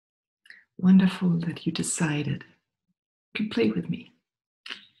Wonderful that you decided. You can play with me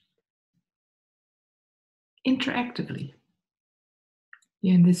interactively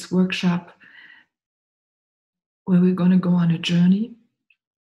here in this workshop where we're going to go on a journey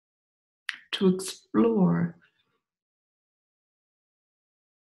to explore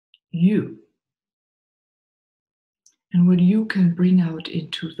you and what you can bring out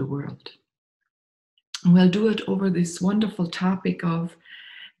into the world. And we'll do it over this wonderful topic of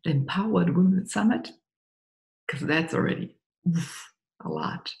the Empowered Women Summit, because that's already a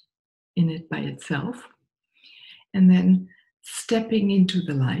lot in it by itself. And then stepping into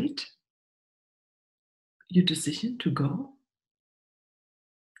the light, your decision to go,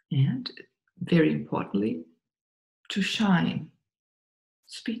 and very importantly, to shine,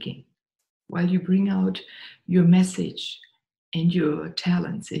 speaking, while you bring out your message and your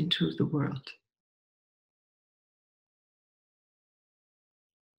talents into the world.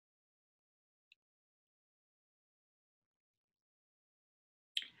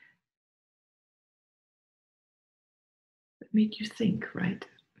 That make you think, right?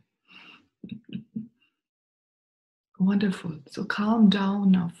 Wonderful. So calm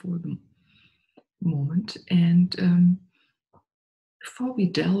down now for the moment. And before we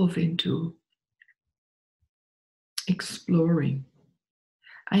delve into exploring,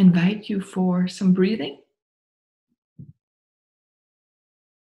 I invite you for some breathing.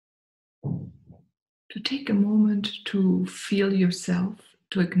 To take a moment to feel yourself,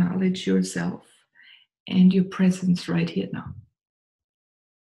 to acknowledge yourself and your presence right here now.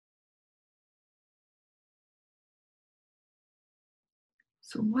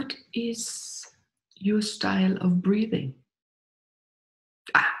 So what is your style of breathing?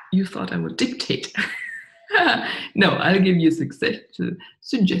 You thought I would dictate. No, I'll give you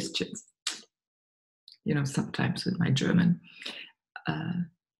suggestions. You know, sometimes with my German,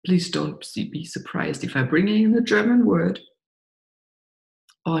 please don't be surprised if I bring in the German word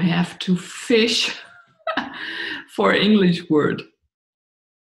or have to fish for an English word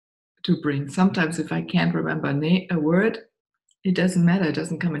to bring. Sometimes if I can't remember a word, it doesn't matter, it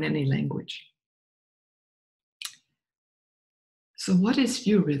doesn't come in any language. So what is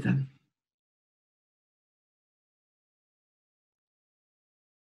your rhythm?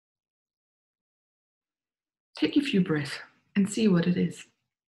 Take a few breaths and see what it is.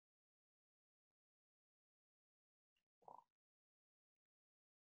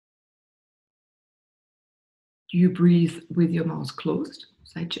 Do you breathe with your mouth closed,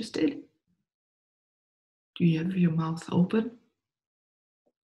 as I just did? Do you have your mouth open?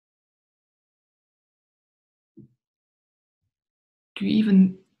 Do you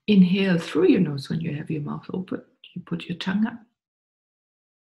even inhale through your nose when you have your mouth open? Do you put your tongue up?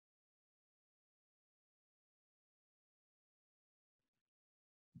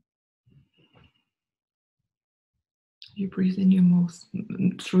 You breathe in your mouth,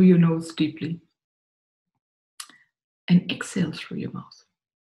 through your nose deeply, and exhale through your mouth.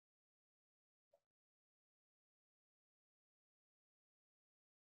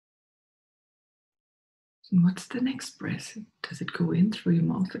 And what's the next breath? Does it go in through your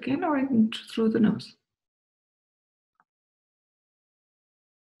mouth again or in through the nose?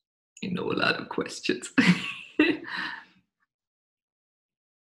 You know, a lot of questions.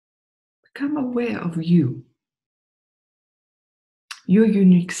 Become aware of you, your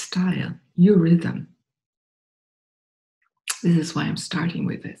unique style, your rhythm. This is why I'm starting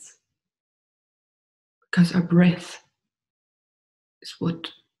with this. Because our breath is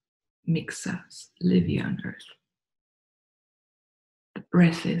what makes us live here on earth. The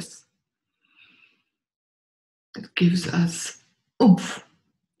breath is that gives us oomph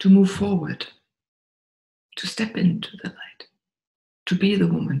to move forward, to step into the light, to be the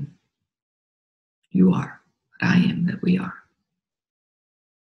woman you are, that I am, that we are.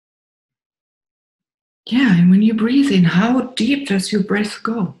 Yeah, and when you breathe in, how deep does your breath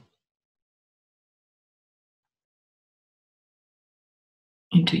go?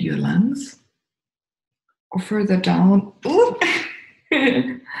 Into your lungs? Or further down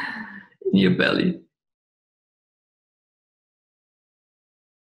in your belly?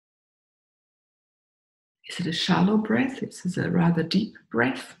 Is it a shallow breath? Is it a rather deep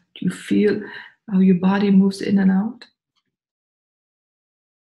breath? Do you feel how your body moves in and out?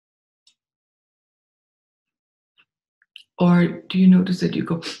 Or do you notice that you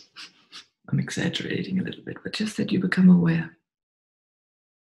go, I'm exaggerating a little bit, but just that you become aware.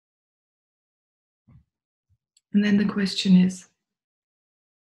 And then the question is,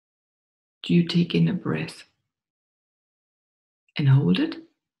 do you take in a breath and hold it?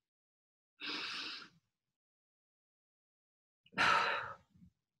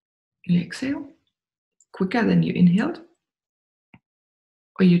 You exhale quicker than you inhaled,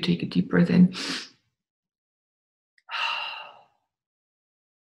 or you take a deep breath in.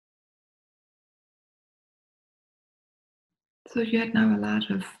 So you had now a lot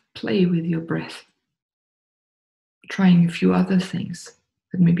of play with your breath, trying a few other things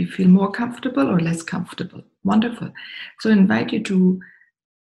that maybe feel more comfortable or less comfortable. Wonderful. So I invite you to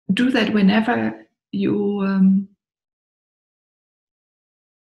do that whenever you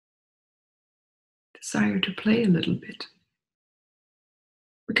desire to play a little bit.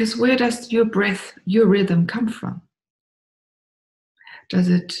 Because where does your breath, your rhythm come from? Does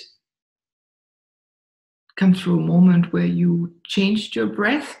it come through a moment where you changed your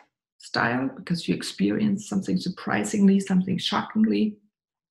breath style because you experienced something surprisingly, something shockingly?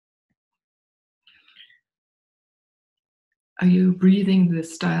 Are you breathing the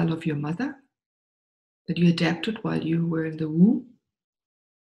style of your mother that you adapted while you were in the womb?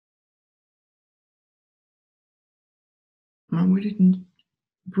 Or we didn't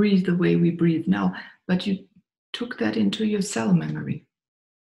breathe the way we breathe now, but you took that into your cell memory.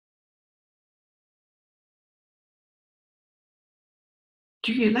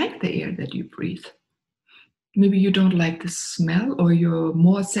 Do you like the air that you breathe? Maybe you don't like the smell, or you're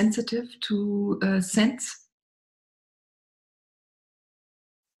more sensitive to scents,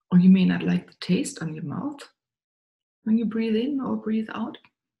 or you may not like the taste on your mouth when you breathe in or breathe out,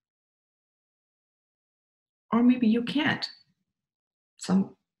 or maybe you can't.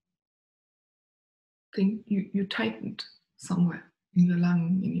 Something you tightened somewhere in your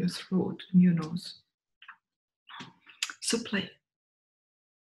lung, in your throat, in your nose. So play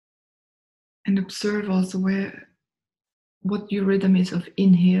and observe also what your rhythm is of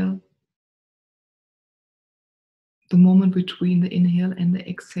inhale, the moment between the inhale and the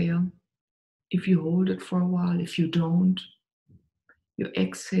exhale. If you hold it for a while, if you don't, your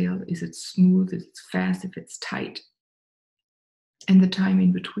exhale, is it smooth, is it fast, if it's tight, and the time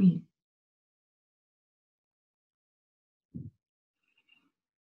in between.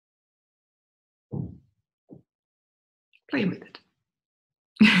 Play with it.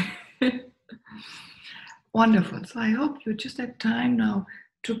 Wonderful. So I hope you just have time now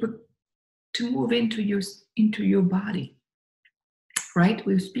to move into your body. Right?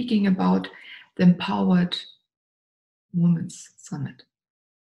 We're speaking about the Empowered Women's Summit.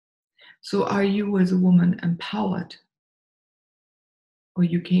 So are you as a woman empowered? Or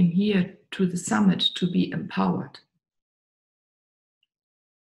you came here to the summit to be empowered?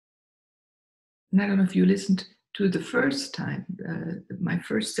 And I don't know if you listened to the first time, my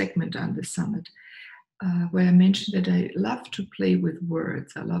first segment on the summit, where I mentioned that I love to play with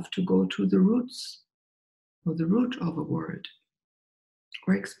words. I love to go to the roots, or the root of a word,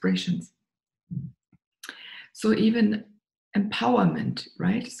 or expressions. So even empowerment,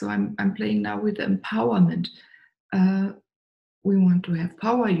 right? So I'm playing now with empowerment. We want to have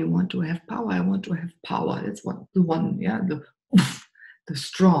power. You want to have power. I want to have power. It's the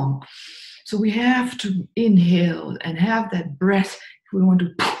strong. So we have to inhale and have that breath. If we want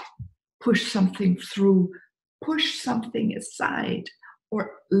to push something through, push something aside,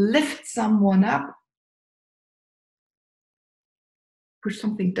 or lift someone up, push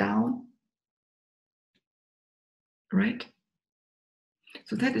something down, right?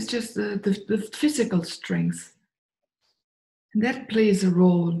 So that is just the physical strength. And that plays a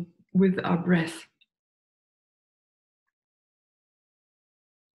role with our breath.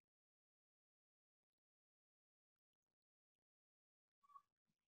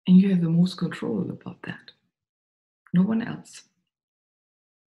 And you have the most control about that. No one else.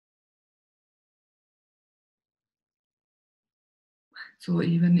 So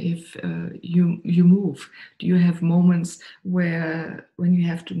even if you move, do you have moments where when you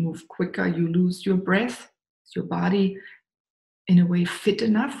have to move quicker, you lose your breath? Is your body in a way fit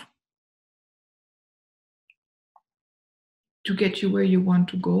enough to get you where you want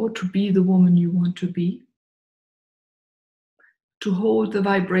to go, to be the woman you want to be? To hold the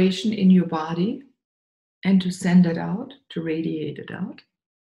vibration in your body and to send it out, to radiate it out?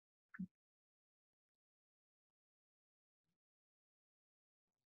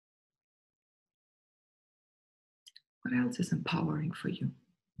 What else is empowering for you?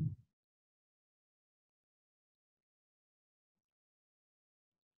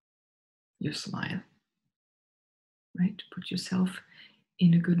 Your smile, right? To put yourself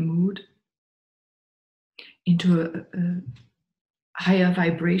in a good mood, into a higher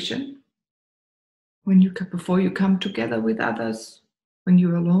vibration. Before you come together with others, when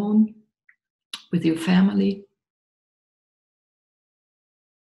you're alone, with your family.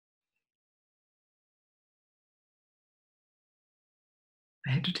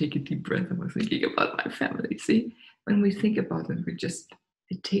 I had to take a deep breath. I was thinking about my family. See, when we think about them, we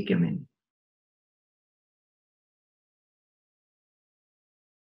take them in.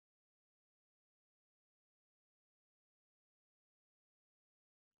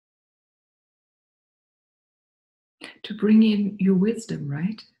 To bring in your wisdom,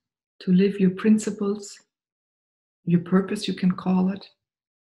 right? To live your principles, your purpose, you can call it,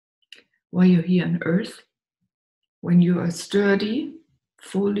 while you're here on earth, when you are sturdy,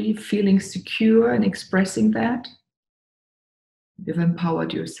 fully feeling secure and expressing that, you've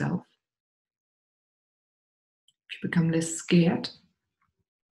empowered yourself. You become less scared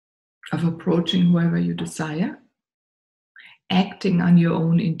of approaching whoever you desire, acting on your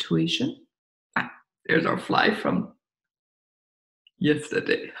own intuition. There's our fly from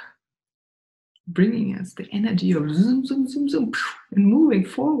yesterday, bringing us the energy of zoom, zoom, zoom, zoom, and moving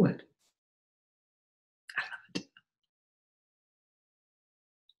forward. I love it.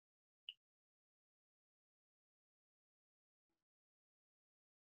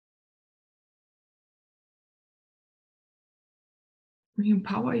 You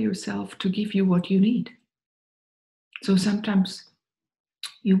empower yourself to give you what you need. So sometimes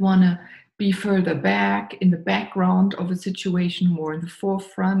you want to be further back in the background of a situation, more in the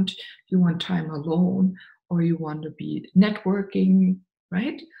forefront. You want time alone, or you want to be networking,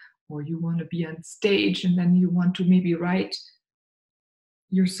 right? Or you want to be on stage, and then you want to maybe write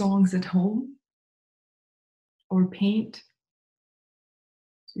your songs at home or paint.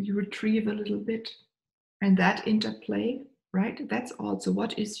 So you retrieve a little bit, and that interplay, right? That's also,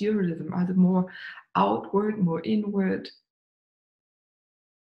 what is your rhythm? Are they more outward, more inward?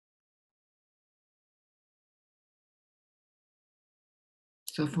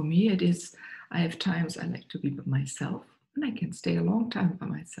 So for me, it is, I have times I like to be by myself, and I can stay a long time by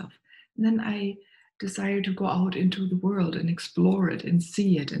myself. And then I desire to go out into the world and explore it and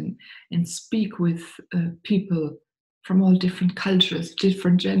see it and speak with people from all different cultures,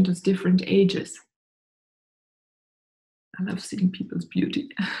 different genders, different ages. I love seeing people's beauty.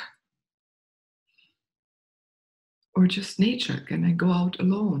 Or just nature. Can I go out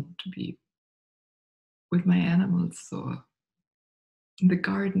alone to be with my animals, or in the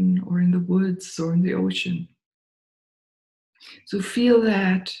garden, or in the woods, or in the ocean? So feel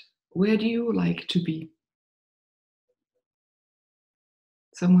that. Where do you like to be?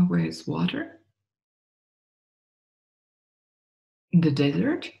 Somewhere where it's water? In the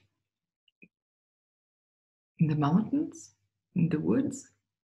desert? In the mountains? In the woods?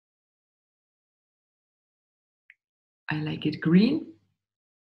 I like it green.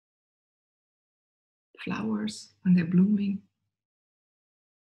 Flowers when they're blooming.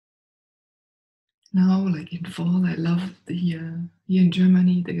 Now, like in fall, I love the here in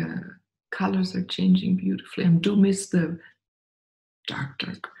Germany, the colors are changing beautifully. I do miss the dark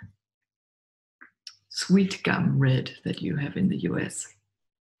sweet gum red that you have in the US,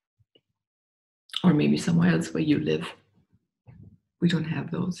 or maybe somewhere else where you live. We don't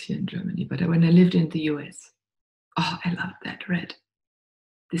have those here in Germany, but when I lived in the US, oh, I love that red.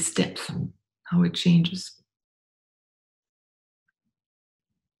 The steps, how it changes.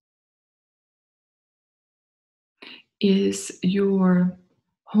 Is your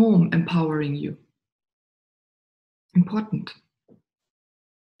home empowering you? Important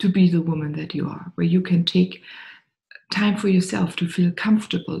to be the woman that you are, where you can take time for yourself to feel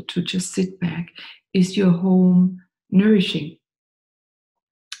comfortable, to just sit back. Is your home nourishing?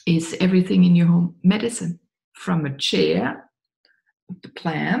 Is everything in your home medicine? From a chair, the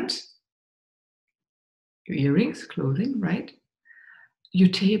plant, your earrings, clothing, right? Your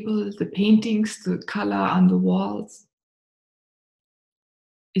table, the paintings, the color on the walls.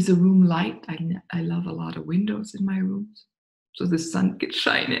 Is a room light? I love a lot of windows in my rooms, so the sun can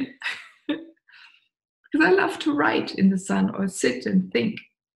shine in. Because I love to write in the sun or sit and think.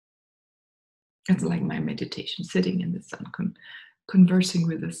 It's like my meditation, sitting in the sun, conversing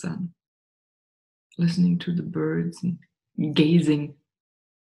with the sun, listening to the birds and gazing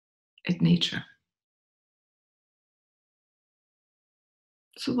at nature.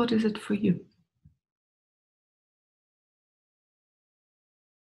 So what is it for you?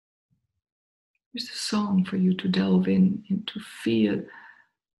 There's a song for you to delve in and to feel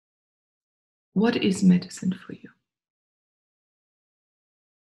what is medicine for you,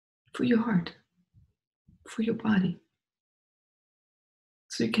 for your heart, for your body,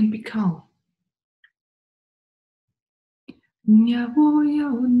 so you can be calm.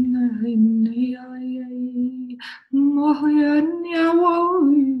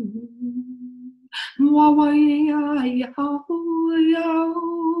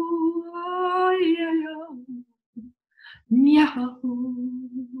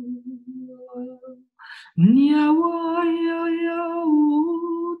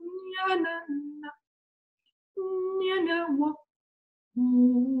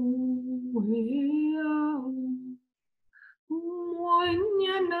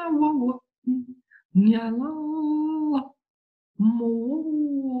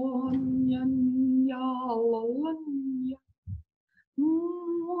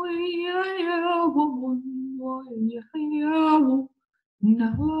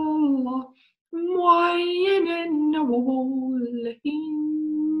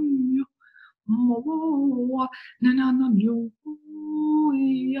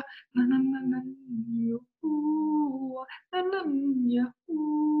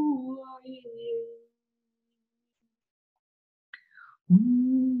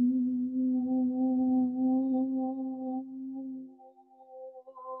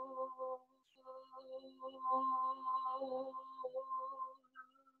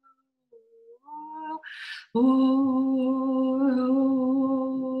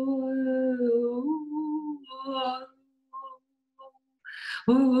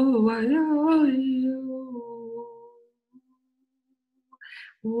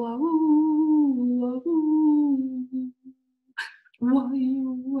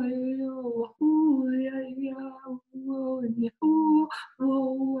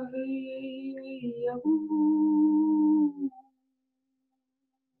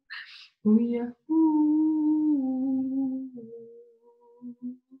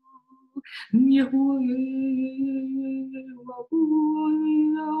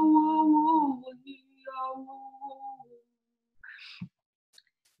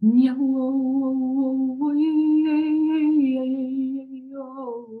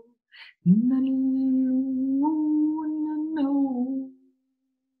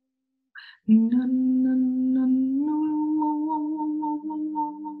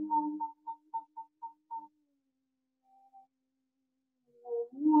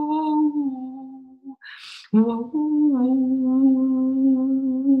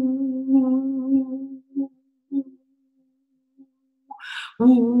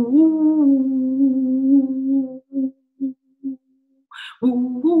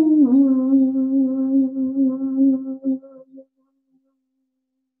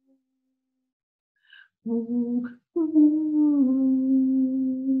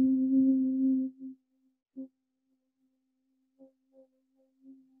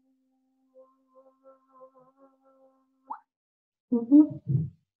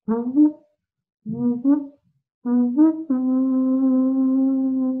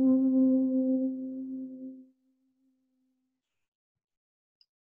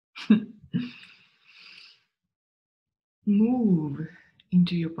 Move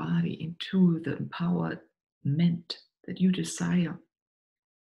into your body, into the empowerment that you desire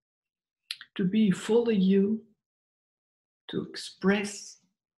to be fully you, to express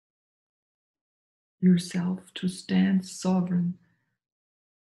yourself, to stand sovereign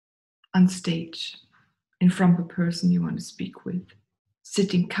on stage in front of a person you want to speak with,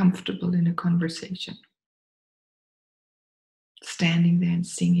 sitting comfortable in a conversation, standing there and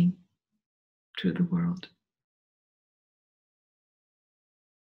singing to the world.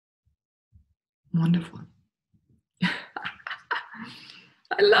 Wonderful. I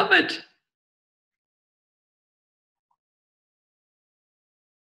love it.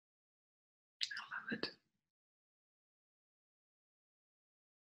 I love it.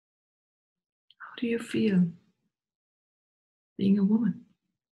 How do you feel being a woman?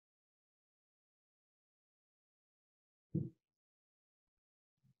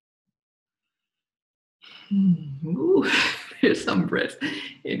 Ooh, there's some breath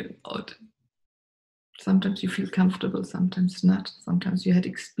in and out. Sometimes you feel comfortable, sometimes not. Sometimes you had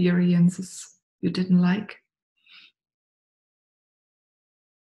experiences you didn't like.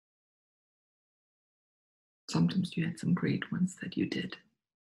 Sometimes you had some great ones that you did.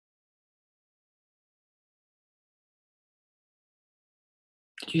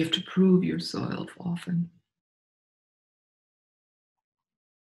 You have to prove yourself often.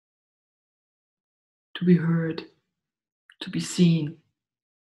 To be heard, to be seen.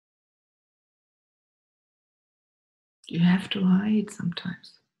 You have to hide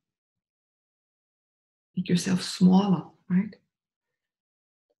sometimes. Make yourself smaller, right?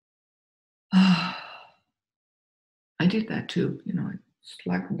 I did that too, you know, I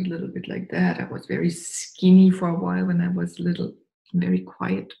slackened a little bit like that. I was very skinny for a while when I was little, very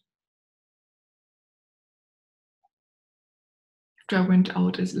quiet. After I went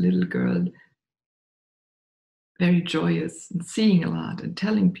out as a little girl, very joyous and seeing a lot and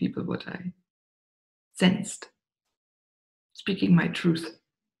telling people what I sensed, speaking my truth.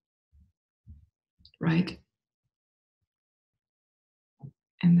 right?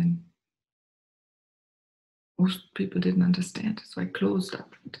 And then most people didn't understand. So I closed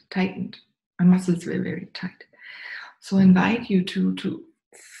up, tightened. My muscles were very tight. So I invite you to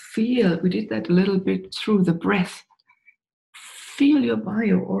feel, we did that a little bit through the breath. Feel your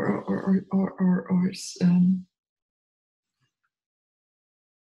bio or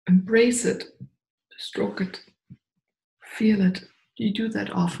embrace it, stroke it, feel it. You do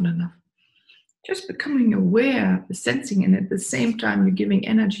that often enough. Just becoming aware, sensing, and at the same time you're giving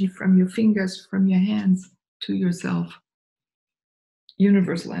energy from your fingers, from your hands to yourself.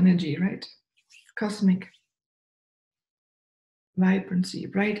 Universal energy, right? Cosmic vibrancy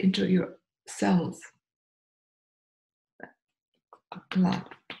right into your cells. A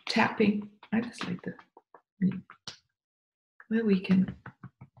lot tapping. I just like that. Where we can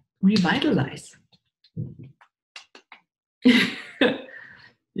revitalize.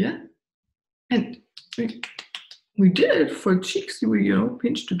 Yeah. And we did it for cheeks. We,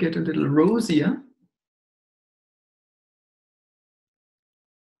 pinch to get a little rosier.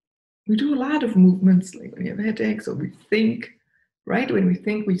 We do a lot of movements, like when you have headaches or we think, right? When we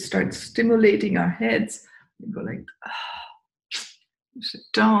think, we start stimulating our heads. We go like, sit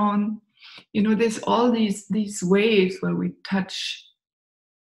down. There's all these ways where we touch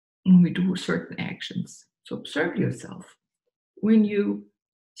when we do certain actions. So observe yourself. When you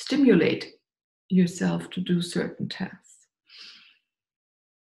stimulate yourself to do certain tasks.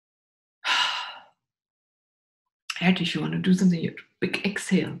 And if you want to do something, you big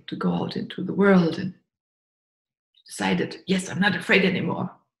exhale to go out into the world and decided, yes, I'm not afraid anymore.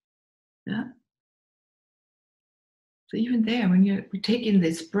 Yeah. So even there, when we take in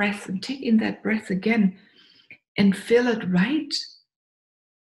this breath and take in that breath again and feel it right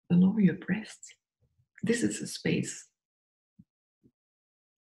below your breast. This is a space.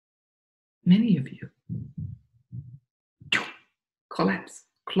 Many of you collapse,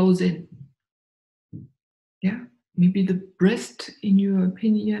 close in. Yeah. Maybe the breast, in your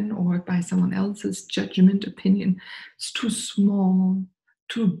opinion, or by someone else's judgment opinion, is too small,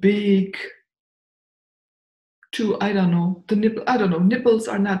 too big, too, I don't know, nipples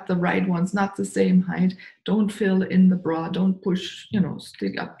are not the right ones, not the same height. Don't fill in the bra, don't push,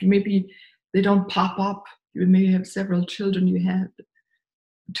 stick up. Maybe they don't pop up. You may have several children you have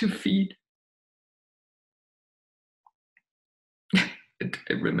to feed.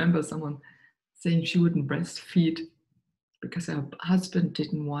 I remember someone saying she wouldn't breastfeed because her husband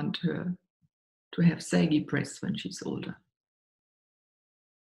didn't want her to have saggy breasts when she's older.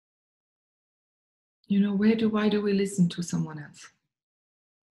 Why do we listen to someone else?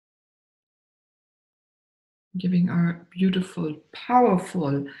 Giving our beautiful,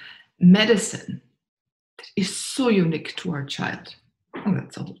 powerful medicine that is so unique to our child. Oh,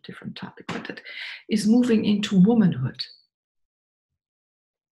 that's a whole different topic, but that is moving into womanhood.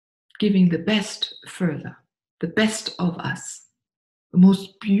 Giving the best further, the best of us, the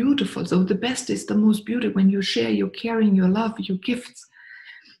most beautiful. So the best is the most beautiful when you share your caring, your love, your gifts,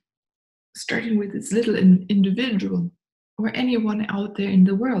 starting with this little individual or anyone out there in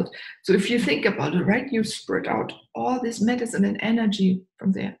the world. So if you think about it, right, you spread out all this medicine and energy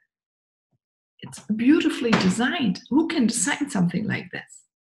from there. It's beautifully designed. Who can design something like this?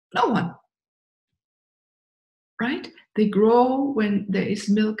 No one. Right? They grow when there is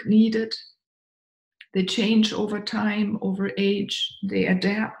milk needed. They change over time, over age. They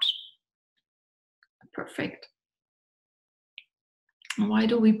adapt. Perfect. Why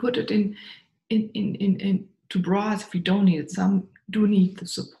do we put it into bras if we don't need it? Some do need the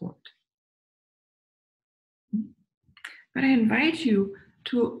support. But I invite you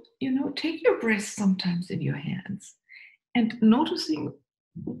to, take your breasts sometimes in your hands and noticing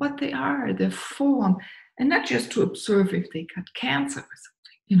what they are, their form, and not just to observe if they got cancer or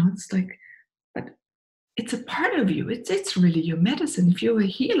something. It's like, but it's a part of you. It's really your medicine. If you're a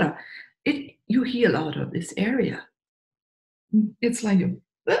healer, you heal out of this area. It's like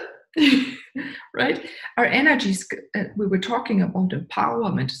right? Our energies, we were talking about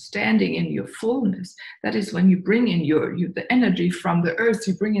empowerment, standing in your fullness. That is when you bring in the energy from the earth,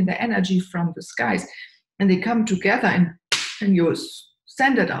 you bring in the energy from the skies, and they come together and you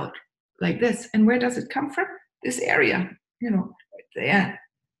send it out like this. And where does it come from? This area, right there.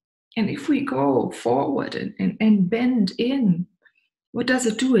 And if we go forward and bend in, what does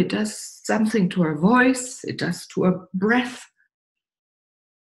it do? It does something to our voice. It does to our breath.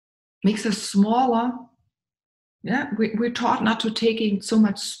 Makes us smaller. Yeah, we're taught not to take in so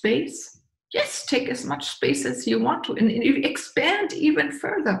much space. Yes, take as much space as you want to, and expand even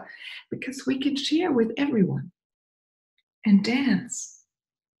further, because we can share with everyone and dance.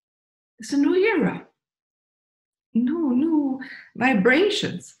 It's a new era. new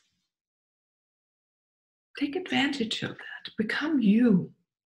vibrations. Take advantage of that. Become you.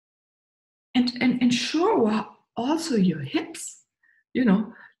 And show also your hips. You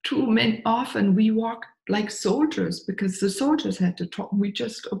know, often we walk like soldiers because the soldiers had to talk. We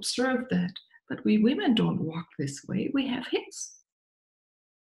just observe that. But we women don't walk this way. We have hips.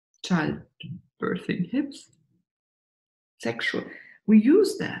 Childbirthing hips. Sexual. We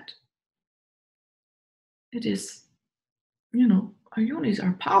use that. It is, our yonis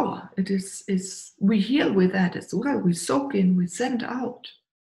are power. It is we heal with that as well. We soak in, we send out.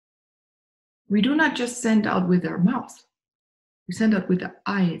 We do not just send out with our mouth. We send out with our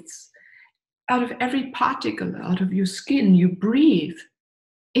eyes. Out of every particle, out of your skin, you breathe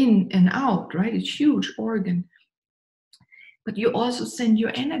in and out, right? It's a huge organ. But you also send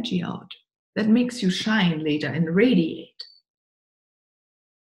your energy out. That makes you shine later and radiate.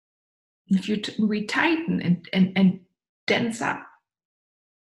 If we tighten and dense up,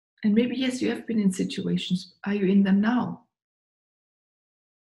 and maybe, yes, you have been in situations. Are you in them now?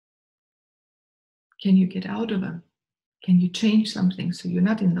 Can you get out of them? Can you change something so you're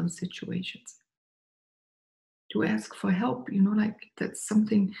not in those situations? To ask for help, like that's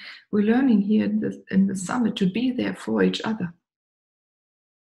something we're learning here in the summit, to be there for each other,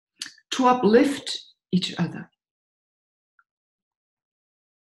 to uplift each other.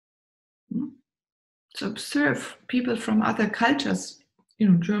 To observe people from other cultures,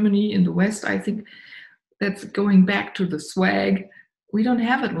 Germany in the West, I think that's going back to the swag. We don't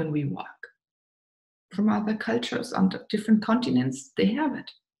have it when we walk. From other cultures on different continents, they have it.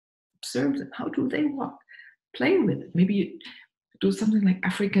 Observe them. How do they walk? Play with it. Maybe you do something like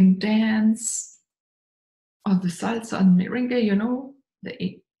African dance or the salsa and merengue,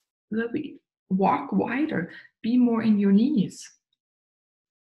 we walk wider, be more in your knees.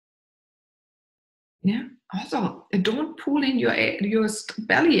 Yeah. Also, don't pull in your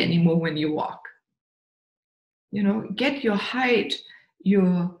belly anymore when you walk. Get your height,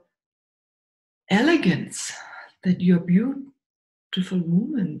 your elegance, that you're beautiful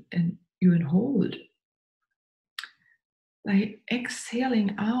woman and you're in hold. By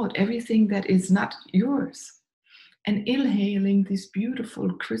exhaling out everything that is not yours and inhaling this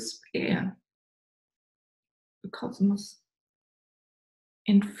beautiful, crisp air, the cosmos,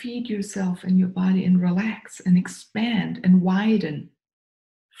 and feed yourself and your body and relax and expand and widen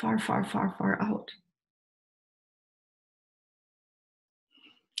far, far, far, far out.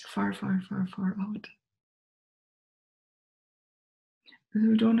 Far, far, far, far out.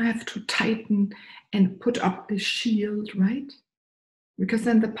 You don't have to tighten and put up a shield, right? Because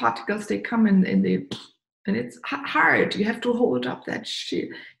then the particles, they come in and it's hard. You have to hold up that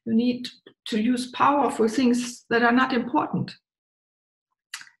shield. You need to use power for things that are not important.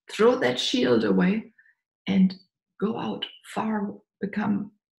 Throw that shield away and go out far,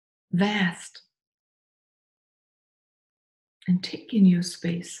 become vast, and take in your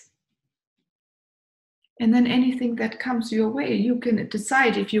space. And then anything that comes your way, you can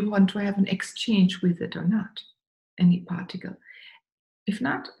decide if you want to have an exchange with it or not, any particle. If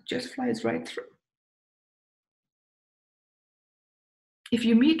not, it just flies right through. If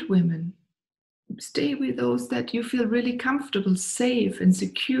you meet women, stay with those that you feel really comfortable, safe, and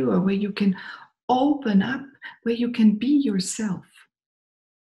secure, where you can open up, where you can be yourself,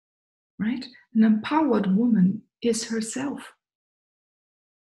 right? An empowered woman is herself.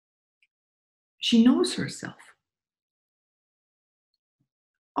 She knows herself.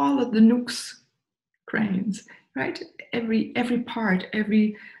 All of the nooks, crannies, right? Every part,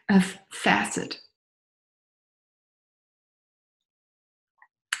 every facet.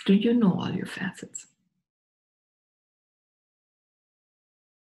 Do you know all your facets?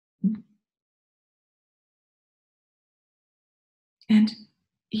 And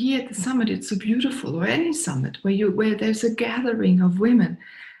here at the summit, it's so beautiful, or any summit where there's a gathering of women.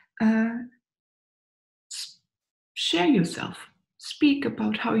 Share yourself. Speak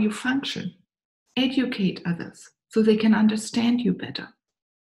about how you function. Educate others so they can understand you better.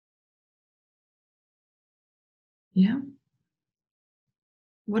 Yeah?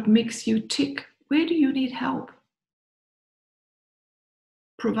 What makes you tick? Where do you need help?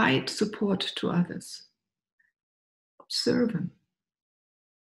 Provide support to others. Observe them.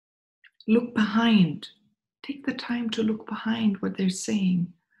 Look behind. Take the time to look behind what they're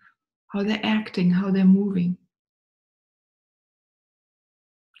saying, how they're acting, how they're moving.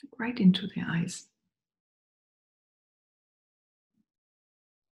 Look right into their eyes.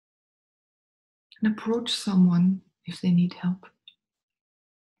 And approach someone if they need help.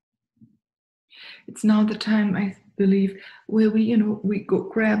 It's now the time, belief where we go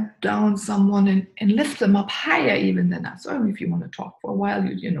grab down someone and lift them up higher even than us. Or if you want to talk for a while,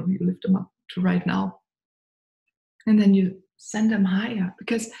 you lift them up to right now. And then you send them higher,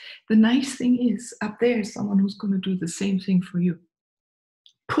 because the nice thing is up there is someone who's going to do the same thing for you.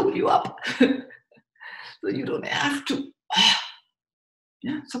 Pull you up so you don't have to.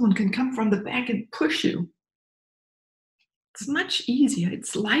 Yeah, someone can come from the back and push you. It's much easier.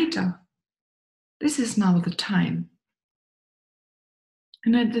 It's lighter. This is now the time.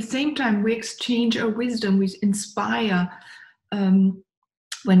 And at the same time, we exchange our wisdom. We inspire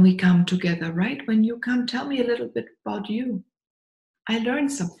when we come together, right? When you come, tell me a little bit about you. I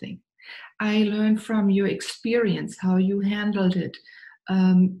learned something. I learned from your experience, how you handled it,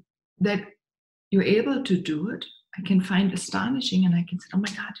 that you're able to do it. I can find astonishing, and I can say, oh my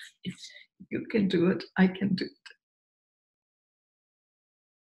God, if you can do it, I can do it.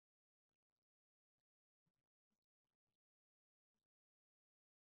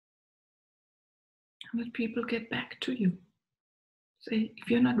 Let people get back to you. Say, if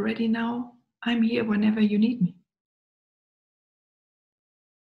you're not ready now, I'm here whenever you need me.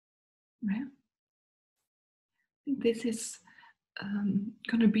 Right? I think this is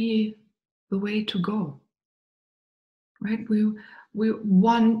going to be the way to go. Right? We're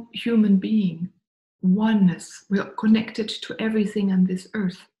one human being, oneness. We are connected to everything on this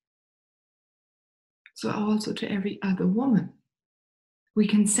earth. So also to every other woman. We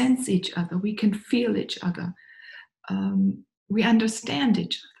can sense each other. We can feel each other. We understand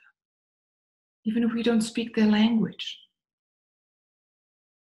each other, even if we don't speak their language.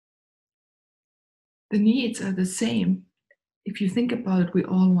 The needs are the same. If you think about it, we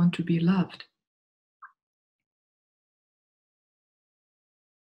all want to be loved.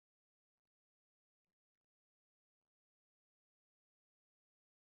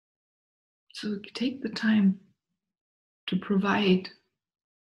 So take the time to provide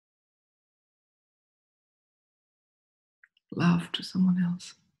love to someone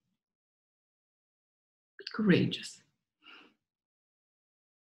else. Be courageous.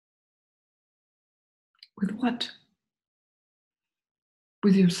 With what?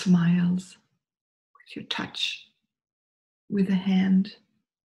 With your smiles, with your touch, with a hand,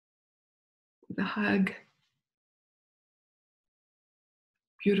 with a hug,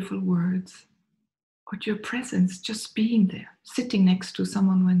 beautiful words, or your presence, just being there, sitting next to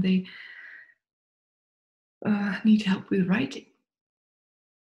someone when they need help with writing.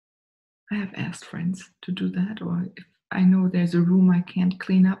 I have asked friends to do that, or if I know there's a room I can't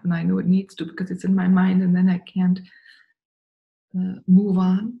clean up and I know it needs to because it's in my mind, and then I can't move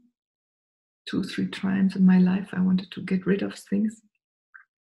on. 2 or 3 times in my life I wanted to get rid of things.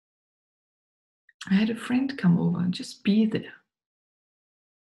 I had a friend come over and just be there.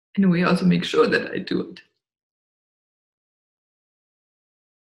 In a way, also make sure that I do it.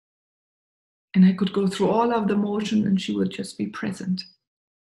 And I could go through all of the motion and she would just be present.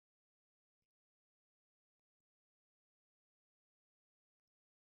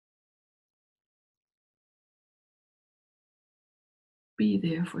 Be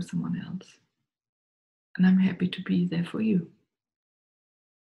there for someone else. And I'm happy to be there for you.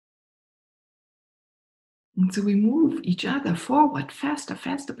 And so we move each other forward faster,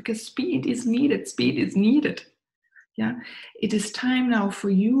 because speed is needed. Speed is needed. Yeah, it is time now for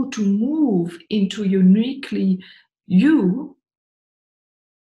you to move into uniquely you,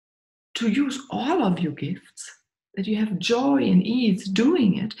 to use all of your gifts, that you have joy and ease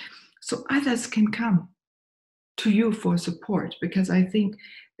doing it, so others can come to you for support, because I think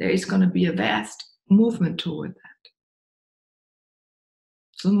there is going to be a vast movement toward that.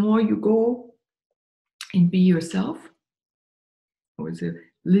 So the more you go and be yourself, or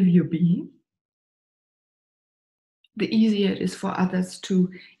live your being, the easier it is for others to,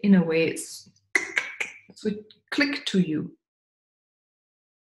 in a way, click to you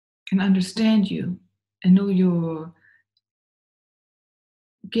and understand you and know your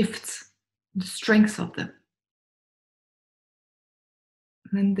gifts, the strengths of them.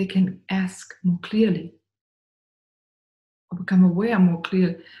 And then they can ask more clearly, or become aware more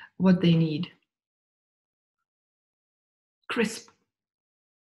clear what they need. Crisp.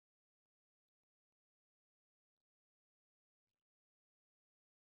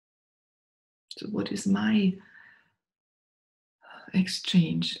 So what is my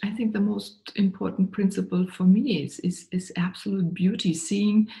exchange? I think the most important principle for me is absolute beauty,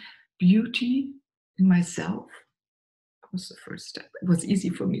 seeing beauty in myself. That was the first step. It was easy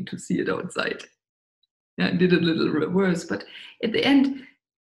for me to see it outside. Yeah, I did a little reverse, but at the end,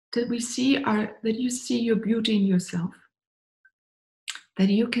 that you see your beauty in yourself, that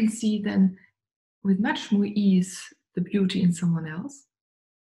you can see then with much more ease the beauty in someone else,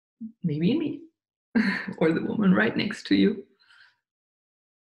 maybe in me, or the woman right next to you.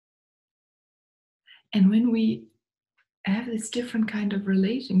 And when we have this different kind of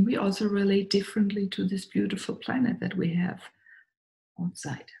relating, we also relate differently to this beautiful planet that we have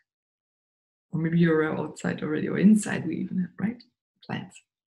outside. Or maybe you're outside already, or inside we even have, right? Plants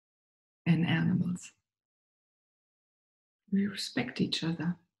and animals. We respect each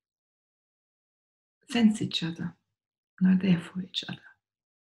other, sense each other, and are there for each other.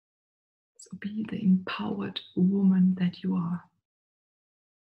 So be the empowered woman that you are.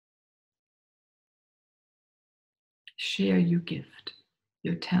 Share your gift,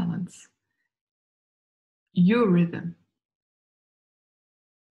 your talents, your rhythm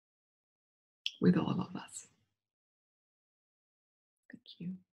with all of us. Thank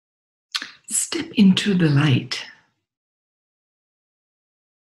you. Step into the light.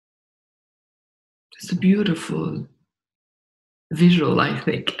 It's a beautiful visual, I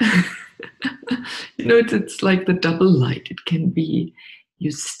think. It's like the double light. It can be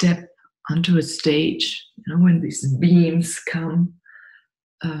you step onto a stage, when these beams come,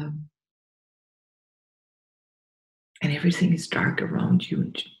 and everything is dark around you,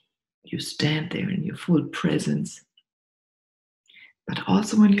 and you stand there in your full presence. But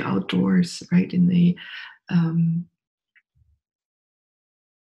also when you're outdoors, right, in the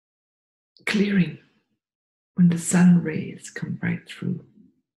clearing, when the sun rays come right through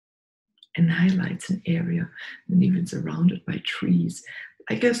and highlights an area, and even surrounded by trees,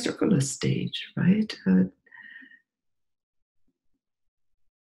 like a circular stage, right?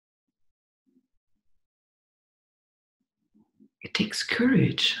 It takes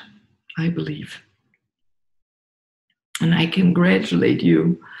courage, I believe. And I congratulate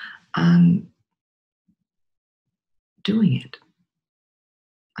you on doing it,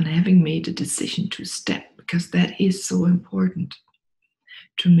 on having made a decision to step, because that is so important,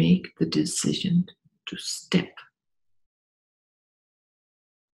 to make the decision to step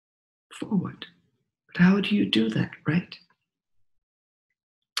forward. But how do you do that, right?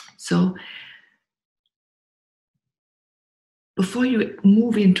 So before you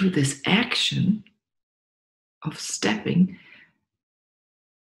move into this action of stepping,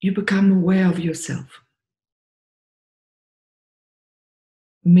 you become aware of yourself.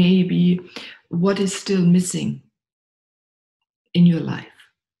 Maybe what is still missing in your life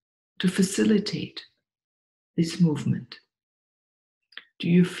to facilitate this movement. Do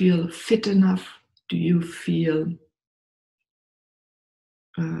you feel fit enough? Do you feel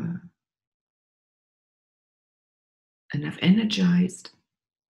enough energized?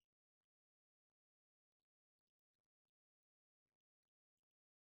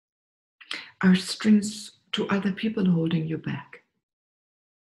 Are strings to other people holding you back?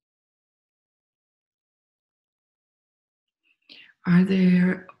 Are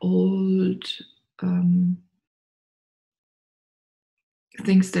there old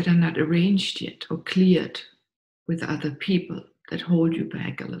things that are not arranged yet or cleared with other people that hold you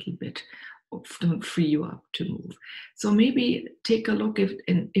back a little bit, or don't free you up to move? So maybe take a look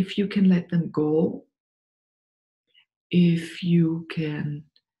if you can let them go, if you can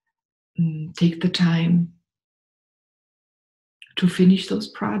take the time to finish those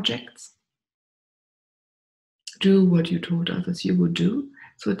projects, do what you told others you would do,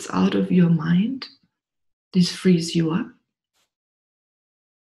 so it's out of your mind. This frees you up.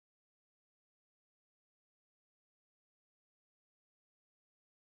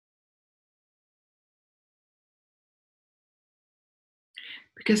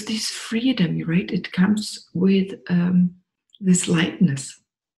 Because this freedom, right, it comes with this lightness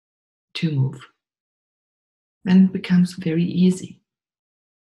to move. Then it becomes very easy.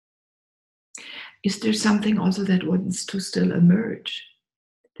 Is there something also that wants to still emerge?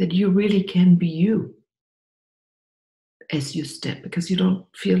 That you really can be you as you step, because you don't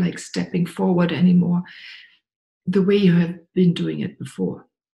feel like stepping forward anymore the way you have been doing it before,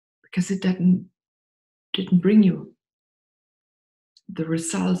 because it didn't bring you the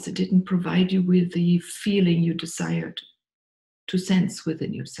results. It didn't provide you with the feeling you desired to sense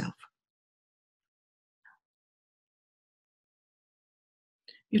within yourself.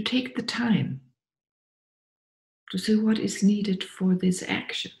 You take the time to see what is needed for this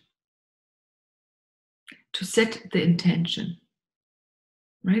action, to set the intention,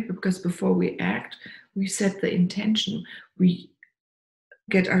 right? Because before we act, we set the intention. We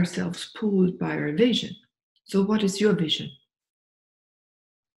get ourselves pulled by our vision. So what is your vision?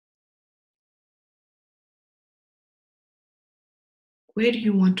 Where do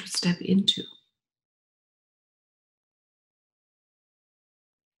you want to step into?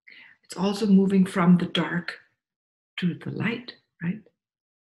 It's also moving from the dark to the light, right?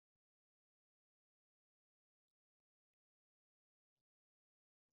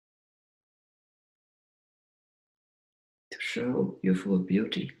 To show your full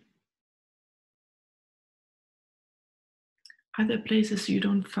beauty. Other places you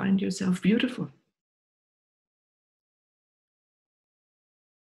don't find yourself beautiful.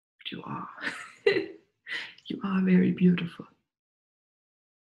 But you are. You are very beautiful.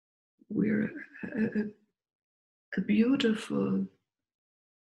 We're a beautiful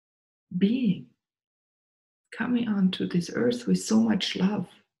being coming onto this earth with so much love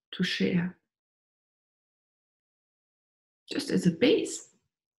to share. Just as a base,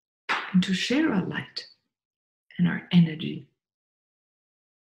 and to share our light and our energy.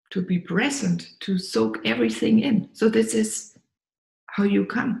 To be present, to soak everything in. So this is how you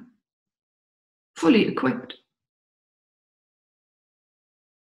come, fully equipped.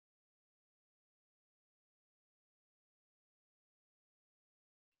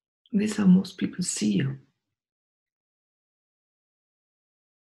 This is how most people see you.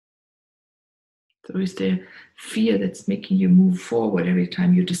 So is there fear that's making you move forward every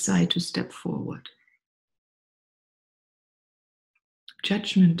time you decide to step forward?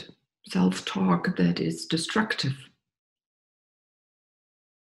 Judgment, self-talk that is destructive.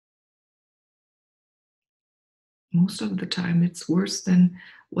 Most of the time it's worse than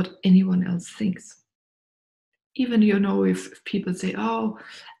what anyone else thinks. Even, if people say, oh,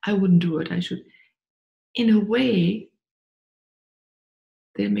 I wouldn't do it, I should. In a way,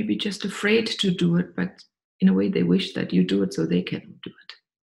 they're maybe just afraid to do it, but in a way they wish that you do it so they can do it.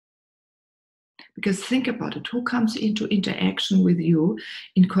 Because think about it, who comes into interaction with you,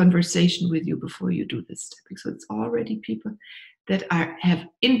 in conversation with you before you do this step? So it's already people that have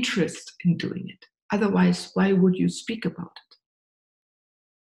interest in doing it. Otherwise, why would you speak about it?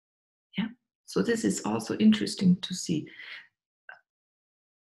 Yeah. So this is also interesting to see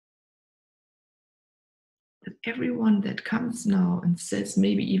that everyone that comes now and says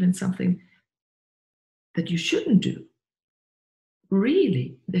maybe even something that you shouldn't do,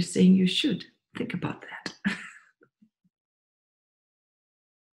 really, they're saying you should. Think about that.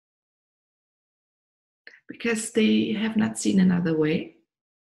 Because they have not seen another way.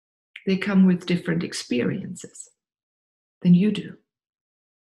 They come with different experiences than you do.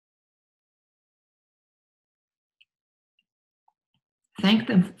 Thank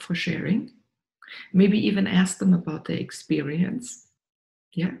them for sharing. Maybe even ask them about their experience.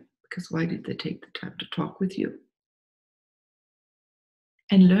 Yeah, because why did they take the time to talk with you?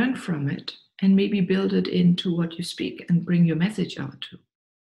 And learn from it, and maybe build it into what you speak and bring your message out to.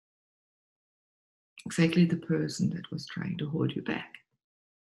 Exactly the person that was trying to hold you back.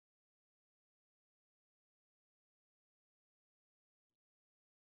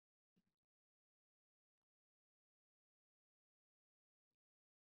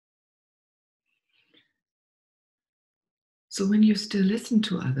 So when you still listen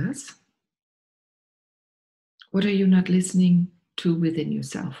to others, what are you not listening to within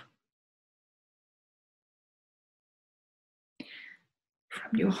yourself?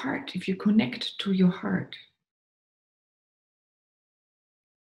 From your heart, if you connect to your heart,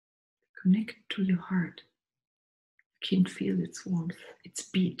 connect to your heart, you can feel its warmth, its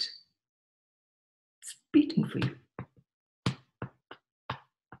beat. It's beating for you.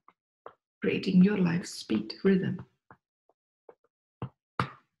 Creating your life's speed, rhythm.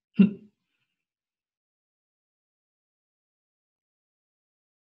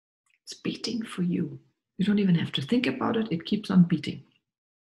 It's beating for you. You don't even have to think about it. It keeps on beating.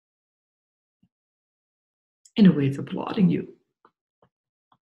 In a way, it's applauding you.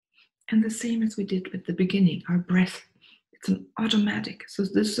 And the same as we did at the beginning, our breath. It's an automatic. So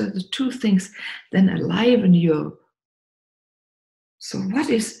these are the two things then enliven you. So what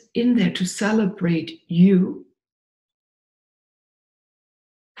is in there to celebrate you?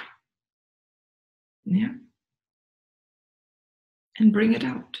 Yeah. And bring it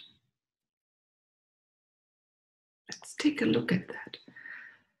out. Let's take a look at that.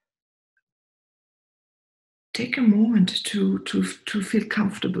 Take a moment to feel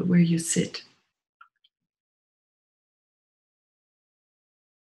comfortable where you sit.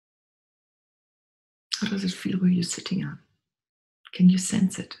 How does it feel where you're sitting on? Can you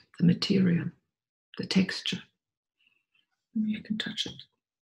sense it? The material, the texture. Maybe you can touch it.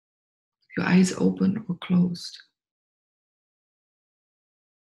 Your eyes open or closed.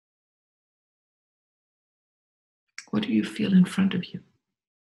 What do you feel in front of you?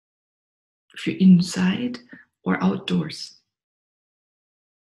 If you're inside or outdoors,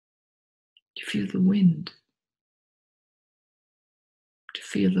 you feel the wind. You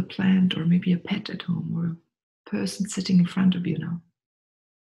feel the plant, or maybe a pet at home, or a person sitting in front of you now.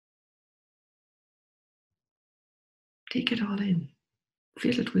 Take it all in.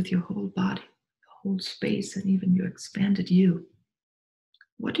 Feel it with your whole body, the whole space, and even your expanded you.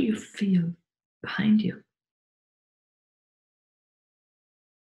 What do you feel behind you?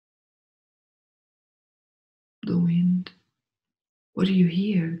 The wind. What do you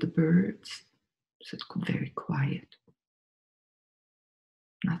hear? The birds. So it's very quiet.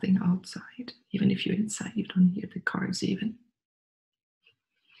 Nothing outside. Even if you're inside, you don't hear the cars even.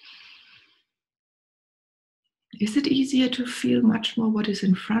 Is it easier to feel much more what is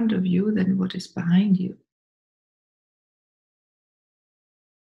in front of you than what is behind you?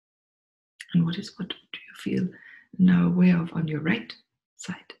 And what do you feel now aware of on your right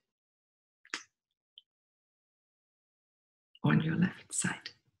side? Or on your left side?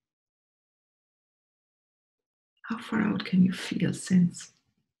 How far out can you feel, sense?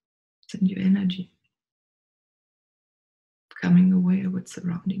 Send your energy. Becoming aware of what's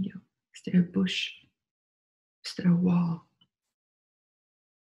surrounding you. Is there a bush? Is there a wall?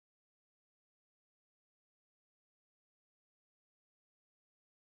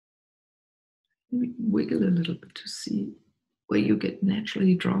 Maybe wiggle a little bit to see where you get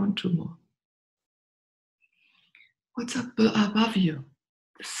naturally drawn to more. What's up above you?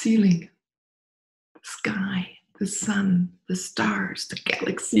 The ceiling, the sky, the sun, the stars, the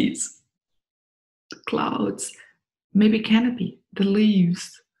galaxies, the clouds, maybe canopy, the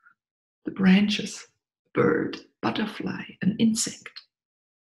leaves, the branches, bird, butterfly, an insect.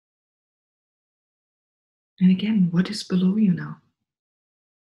 And again, what is below you now?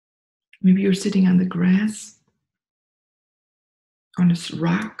 Maybe you're sitting on the grass, on a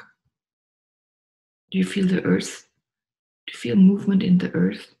rock. Do you feel the earth? Do you feel movement in the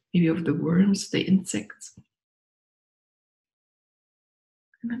earth? Maybe of the worms, the insects?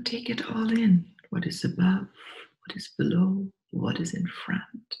 And then take it all in. What is above? What is below? What is in front?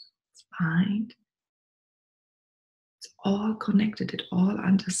 What's behind? It's all connected. It all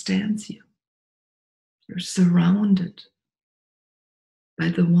understands you. You're surrounded by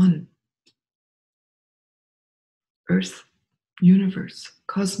the one. Earth, universe,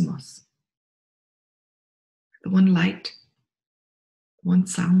 cosmos. The one light, the one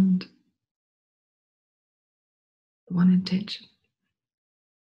sound, the one intention.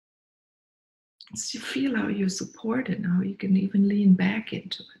 So you feel how you're supported, how you can even lean back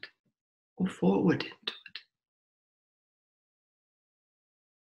into it or forward into it.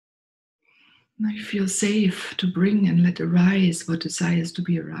 Now you feel safe to bring and let arise what desires to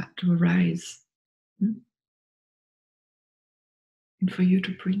arise. And for you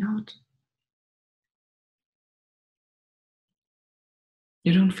to bring out.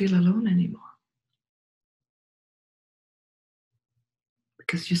 You don't feel alone anymore.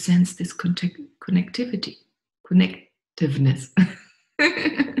 Because you sense this connectivity, connectiveness.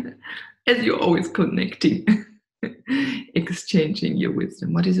 As you're always connecting, exchanging your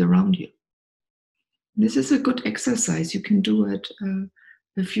wisdom, what is around you. This is a good exercise. You can do it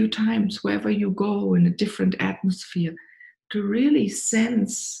a few times wherever you go in a different atmosphere to really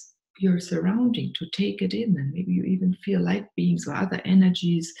sense your surrounding, to take it in, and maybe you even feel light beings or other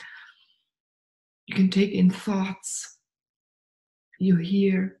energies. You can take in thoughts. You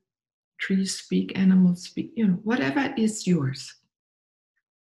hear trees speak, animals speak, whatever is yours.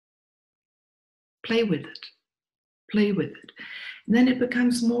 Play with it. Play with it. And then it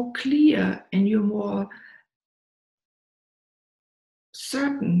becomes more clear and you're more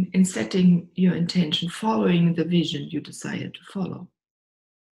certain in setting your intention, following the vision you desire to follow.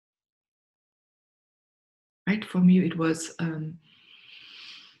 Right? For me, it was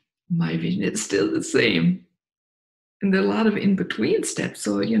my vision. It's still the same. And there are a lot of in-between steps.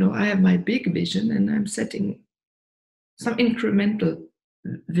 So, I have my big vision and I'm setting some incremental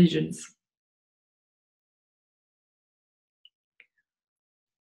visions.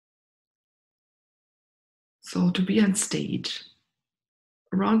 So to be on stage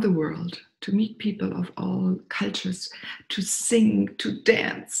around the world, to meet people of all cultures, to sing, to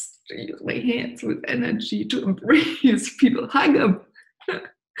dance, to use my hands with energy, to embrace people, hug them.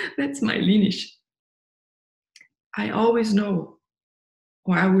 That's my lineage. I always know,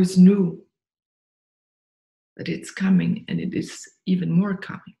 or I always knew that it's coming, and it is even more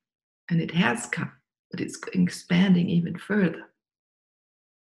coming. And it has come, but it's expanding even further.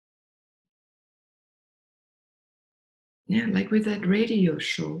 Yeah, like with that radio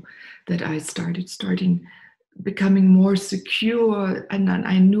show that I starting becoming more secure, and then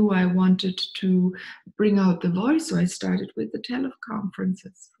I knew I wanted to bring out the voice, so I started with the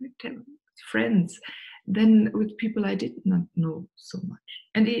teleconferences with friends, than with people I did not know so much.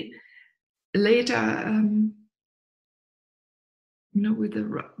 And later, with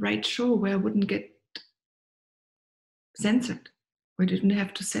the right show where I wouldn't get censored, where I didn't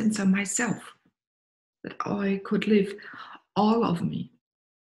have to censor myself, that I could live all of me.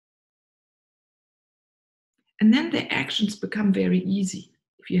 And then the actions become very easy.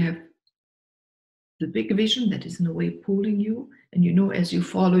 If you have the big vision that is in a way pulling you, and as you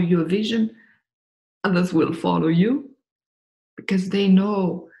follow your vision, others will follow you because they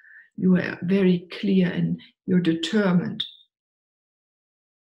know you are very clear and you're determined.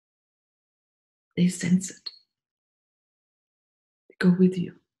 They sense it. They go with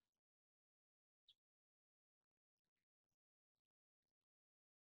you.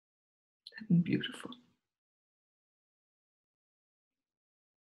 That's beautiful.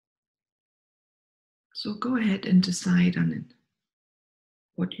 So go ahead and decide on it.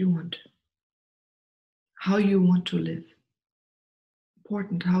 What you want. How you want to live.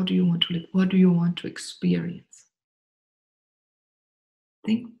 Important, how do you want to live? What do you want to experience?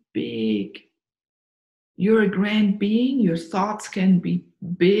 Think big. You're a grand being. Your thoughts can be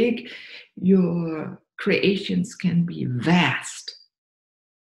big. Your creations can be vast.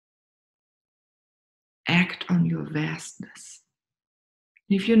 Act on your vastness.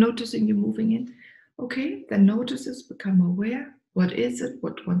 If you're noticing you're moving in, okay, then notices, become aware. What is it?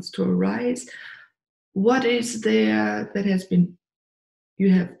 What wants to arise? What is there that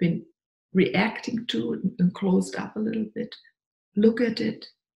you have been reacting to and closed up a little bit? Look at it.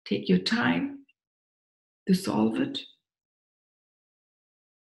 Take your time. Dissolve it.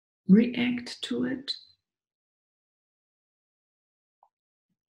 React to it.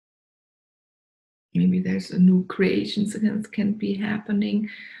 Maybe there's a new creations that can be happening,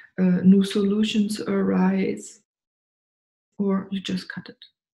 new solutions arise, or you just cut it.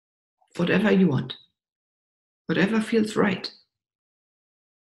 Whatever you want, whatever feels right,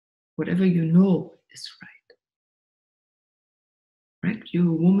 whatever you know is right. Right? You're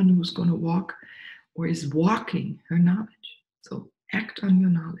a woman who's going to walk or is walking her knowledge. So act on your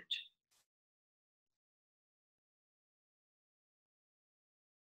knowledge.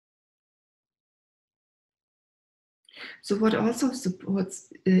 So what also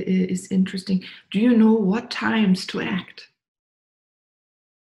supports is interesting. Do you know what times to act?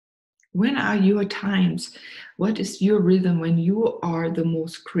 When are your times? What is your rhythm when you are the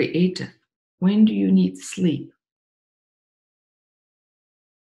most creative? When do you need sleep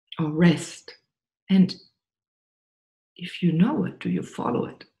or rest? And if you know it, do you follow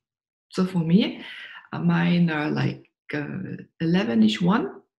it? So for me, mine are like 11-ish,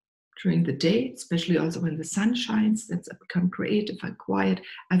 1 during the day, especially also when the sun shines. That's I become creative, I'm quiet.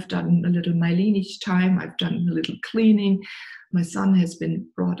 I've done a little Meilin each time. I've done a little cleaning. My son has been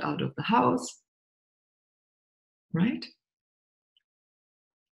brought out of the house, right?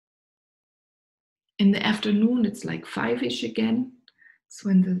 In the afternoon, it's like 5-ish again. So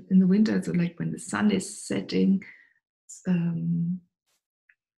in the winter, so like when the sun is setting. And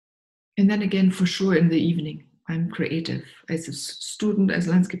then again, for sure, in the evening, I'm creative. As a student, as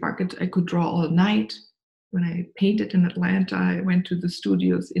a landscape architect, I could draw all night. When I painted in Atlanta, I went to the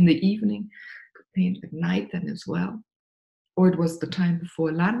studios in the evening, could paint at night then as well. Or it was the time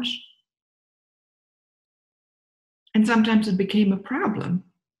before lunch. And sometimes it became a problem,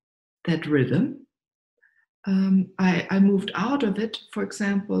 that rhythm. I moved out of it. For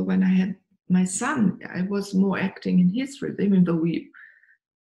example, when I had my son, I was more acting in his rhythm, even though we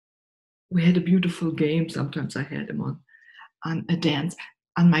had a beautiful game. Sometimes I had him on a dance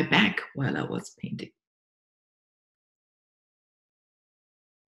on my back while I was painting.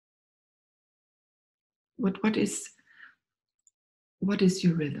 What is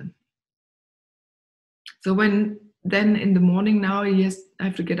your rhythm? So then in the morning now, I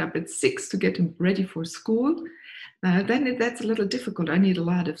have to get up at 6 to get him ready for school. Then that's a little difficult. I need a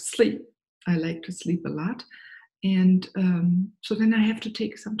lot of sleep. I like to sleep a lot. And so then I have to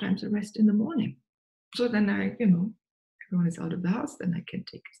take sometimes a rest in the morning. So then everyone is out of the house, then I can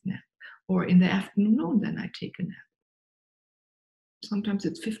take a nap. Or in the afternoon, then I take a nap. Sometimes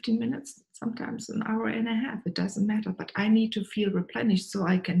it's 15 minutes, sometimes an hour and a half. It doesn't matter, but I need to feel replenished so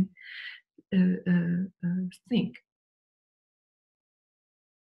I can think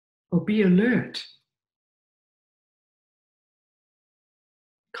or be alert,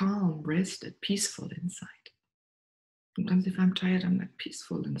 calm, rested, peaceful inside. Sometimes if I'm tired, I'm not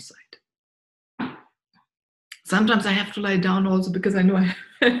peaceful inside. Sometimes I have to lie down also because I know I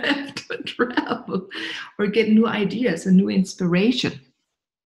have to travel or get new ideas and new inspiration.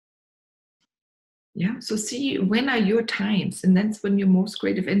 Yeah, so see when are your times, and that's when you're most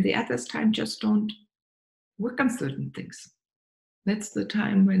creative, and the others time just don't work on certain things. That's the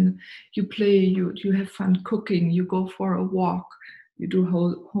time when you play, you have fun cooking, you go for a walk, you do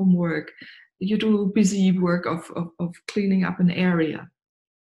homework, you do busy work of cleaning up an area.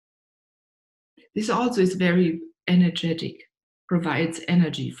 This also is very energetic, provides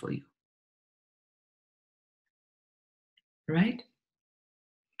energy for you. Right?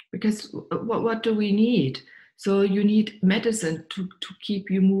 Because what do we need? So you need medicine to keep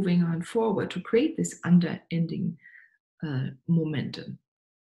you moving on forward, to create this unending momentum.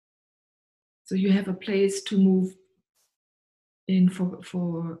 So you have a place to move in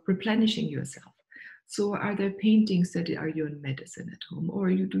for replenishing yourself. So are there paintings that are your medicine at home? Or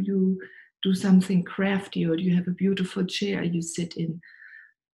do you do something crafty, or do you have a beautiful chair you sit in?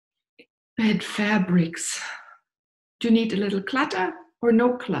 Bed fabrics. Do you need a little clutter or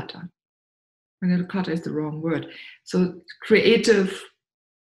no clutter? A little clutter is the wrong word. So creative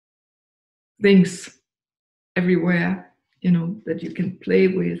things everywhere, that you can play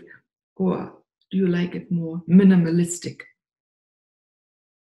with, or do you like it more minimalistic?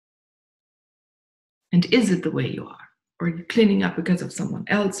 And is it the way you are? Or are you cleaning up because of someone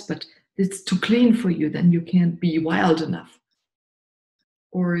else, but it's too clean for you, then you can't be wild enough?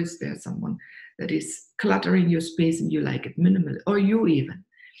 Or is there someone that is cluttering your space and you like it minimal, or you even?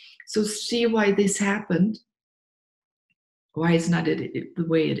 So see why this happened, why it's not the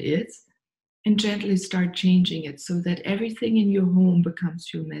way it is, and gently start changing it so that everything in your home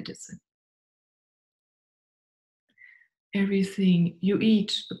becomes your medicine. Everything you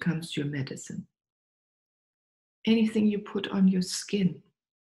eat becomes your medicine. Anything you put on your skin,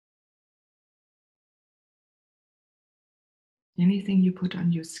 anything you put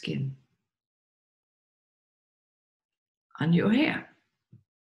on your skin, on your hair,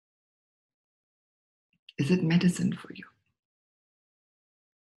 is it medicine for you?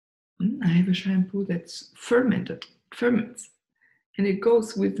 I have a shampoo that's ferments, and it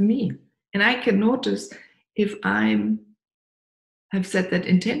goes with me. And I can notice if have set that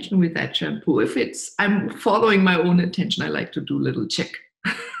intention with that shampoo. If I'm following my own intention, I like to do little check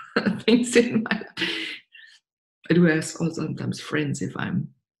things in my life. I do ask also sometimes friends if I'm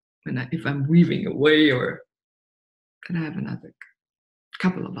weaving away, or can I have another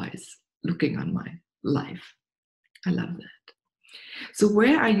couple of eyes looking on my life. I love that. So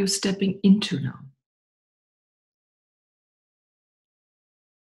where are you stepping into now?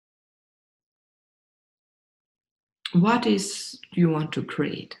 What do you want to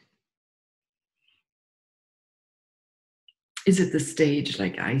create? Is it the stage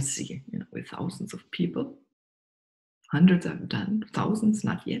like I see, with thousands of people? Hundreds I've done, thousands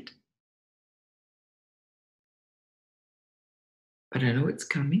not yet. But I know it's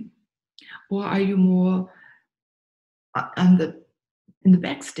coming. Or are you more in the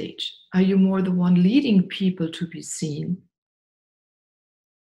backstage? Are you more the one leading people to be seen?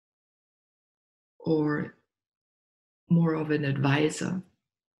 Or more of an advisor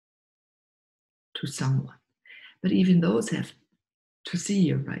to someone? But even those have to see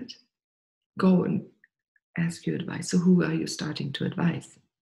you, right? Go and ask your advice. So who are you starting to advise?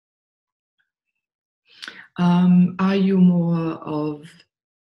 Are you more of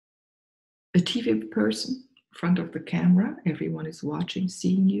a TV person, in front of the camera? Everyone is watching,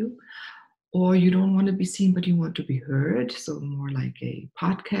 seeing you. Or you don't want to be seen, but you want to be heard. So more like a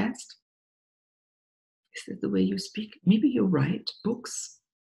podcast. Is that the way you speak? Maybe you write books,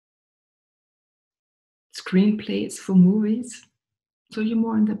 screenplays for movies. So you're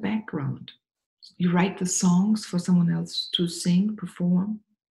more in the background. You write the songs for someone else to sing, perform.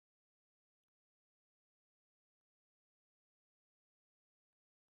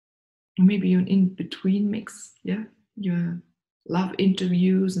 Maybe you're an in-between mix, yeah? You love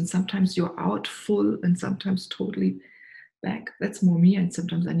interviews, and sometimes you're out full and sometimes totally back. That's more me, and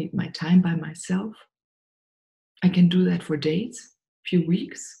sometimes I need my time by myself. I can do that for days, few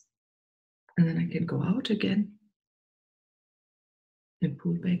weeks, and then I can go out again and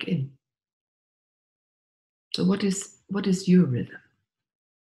pull back in. So what is your rhythm?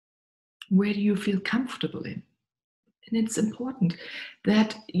 Where do you feel comfortable in? And it's important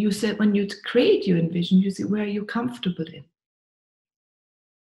that you said when you create your envision, you see where you're comfortable in,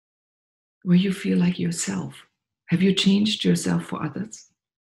 where you feel like yourself. Have you changed yourself for others?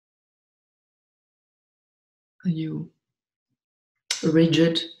 Are you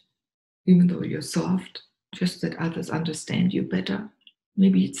rigid, even though you're soft, just that others understand you better?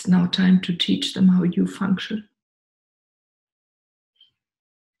 Maybe it's now time to teach them how you function.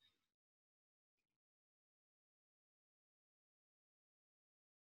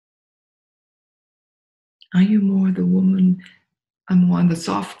 Are you more the woman, I'm more on the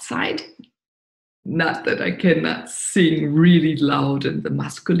soft side, Not that I cannot sing really loud and the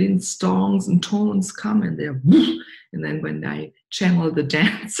masculine songs and tones come and they're woof, and then when I channel the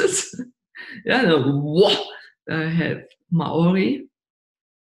dances, yeah, whoa, I have Maori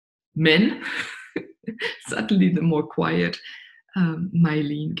men. Suddenly, the more quiet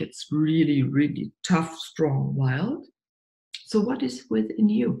Meilin gets really, really tough, strong, wild. So, what is within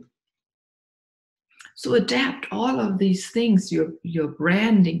you? So, adapt all of these things, your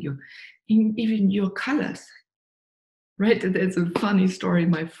branding, even your colors. Right? There's a funny story.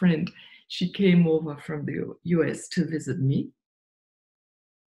 My friend, she came over from the US to visit me.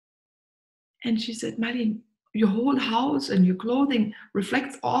 And she said, Meilin, your whole house and your clothing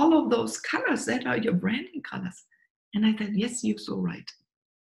reflects all of those colors. That are your branding colors. And I said, yes, you're so right.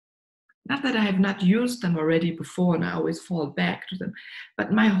 Not that I have not used them already before and I always fall back to them, but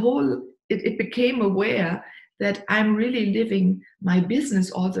it became aware that I'm really living my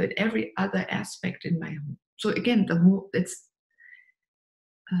business also at every other aspect in my home. So again, it's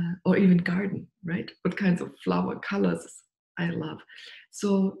or even garden, right? What kinds of flower colors I love.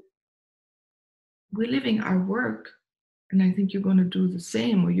 So we're living our work, and I think you're going to do the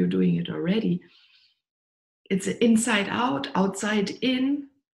same, or you're doing it already. It's inside out, outside in.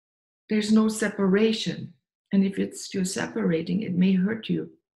 There's no separation. And if you're separating, it may hurt you.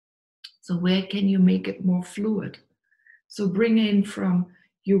 So where can you make it more fluid? So bring in from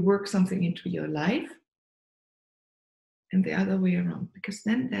you work something into your life, and the other way around, because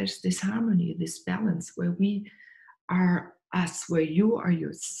then there's this harmony, this balance where we are us, where you are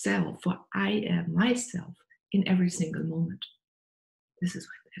yourself, for I am myself in every single moment. This is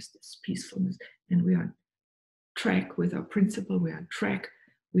why there's this peacefulness, and we are on track with our principle, we are on track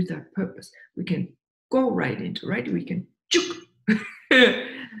with our purpose. We can go right into, right? We can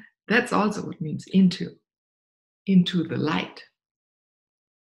that's also what means into the light.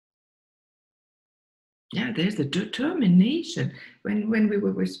 Yeah, there's a determination. When we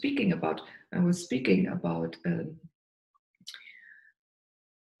were speaking about, I was speaking about the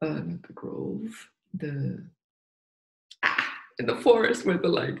grove, in the forest where the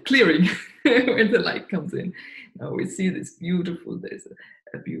light clearing, where the light comes in. Now we see this beautiful. There's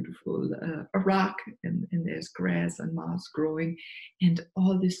a beautiful a rock, and there's grass and moss growing, and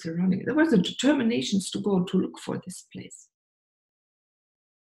all this surrounding. There was a determination to go to look for this place.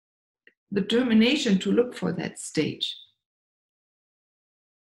 The determination to look for that stage.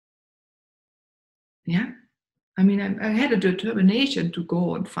 Yeah, I mean, I had a determination to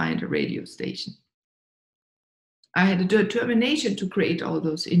go and find a radio station. I had a determination to create all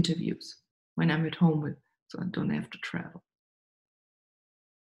those interviews when I'm at home so I don't have to travel.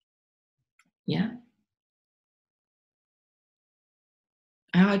 Yeah.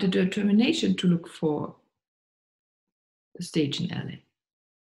 I had a determination to look for the stage in LA.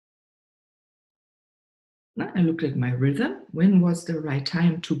 I looked at my rhythm. When was the right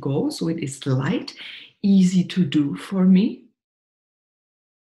time to go? So it is light, easy to do for me.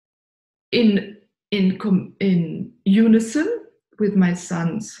 In unison with my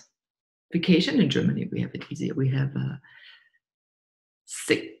son's vacation in Germany, we have it easier. We have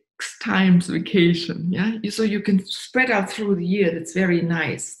 6 times vacation. Yeah, so you can spread out through the year. That's very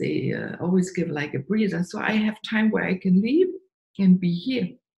nice. They always give like a breather. So I have time where I can leave and be here,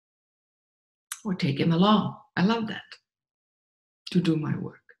 or take him along. I love that, to do my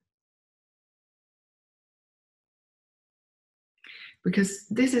work. Because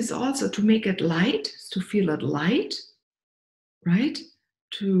this is also to make it light, to feel it light, right?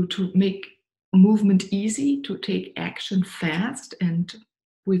 To make movement easy, to take action fast and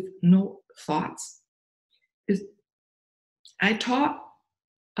with no thoughts. I taught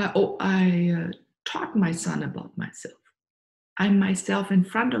my son about myself. I'm myself in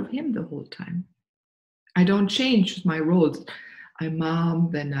front of him the whole time. I don't change my roles. I'm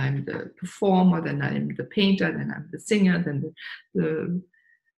mom, then I'm the performer, then I'm the painter, then I'm the singer, then the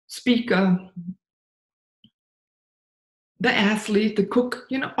speaker, the athlete, the cook,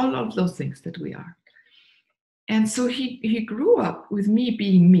 all of those things that we are. And so he grew up with me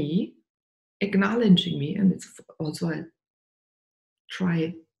being me, acknowledging me, and it's also I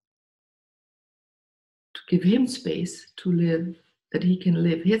try to give him space to live, that he can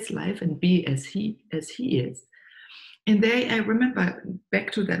live his life and be as he is. And I remember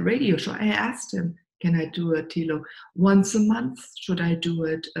back to that radio show, I asked him, can I do it, Thilo, once a month? Should I do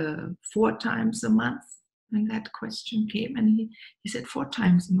it 4 times a month? And that question came, and he said 4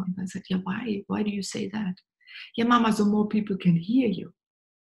 times a month. I said, yeah, why? Why do you say that? Yeah, Mama, so more people can hear you.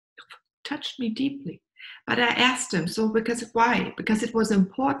 Touched me deeply. But I asked him, so why? Because it was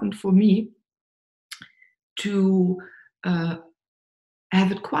important for me to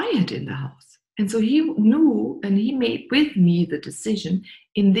have it quiet in the house. And so he knew, and he made with me the decision,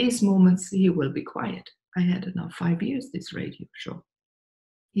 in these moments he will be quiet. I had it now 5 years, this radio show.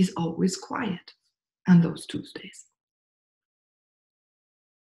 He's always quiet on those Tuesdays.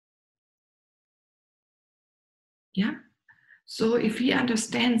 Yeah. So if he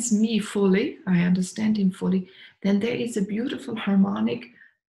understands me fully, I understand him fully, then there is a beautiful harmonic,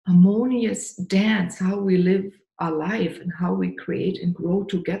 harmonious dance, how we live our life and how we create and grow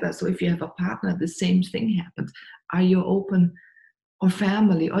together. So if you have a partner, the same thing happens. Are you open, or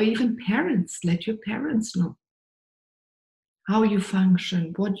family, or even parents? Let your parents know how you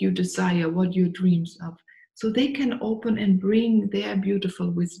function, what you desire, what your dreams of, so they can open and bring their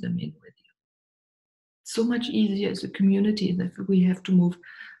beautiful wisdom in with you. So much easier as a community that we have to move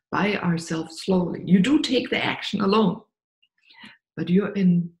by ourselves slowly. You do take the action alone, but you're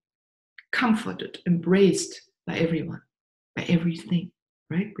comforted, embraced by everyone, by everything,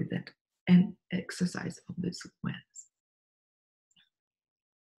 right? With that and exercise of this awareness.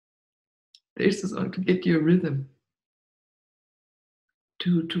 This is all to get your rhythm,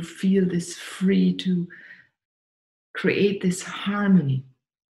 to feel this free, to create this harmony.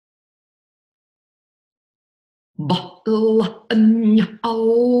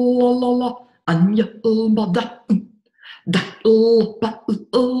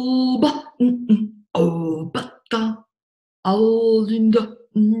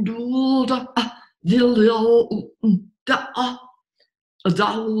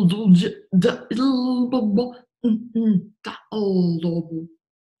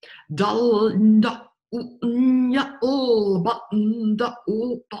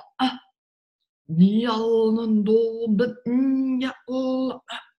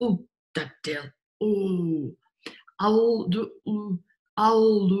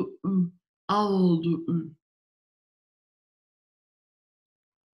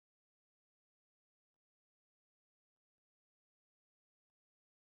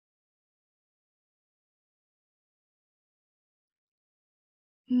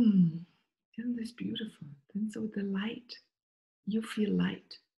 Isn't this beautiful? And so the light, you feel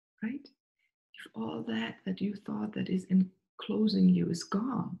light, right? If all that you thought that is enclosing you is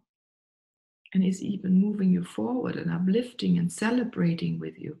gone and is even moving you forward and uplifting and celebrating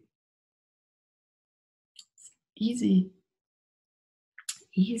with you, it's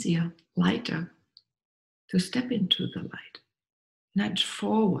easier, lighter to step into the light, nudge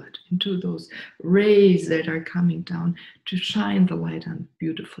forward into those rays that are coming down to shine the light on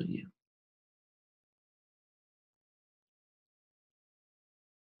beautiful you.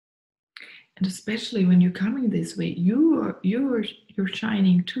 And especially when you're coming this way, you're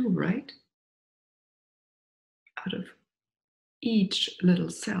shining too, right? Out of each little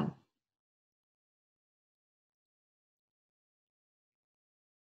cell.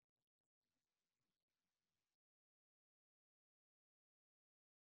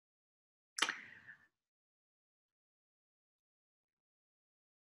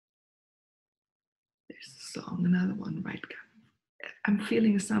 There's a song, another one, right? I'm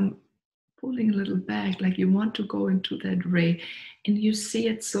feeling some pulling a little back, like you want to go into that ray, and you see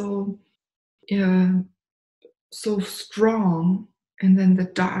it so strong, and then the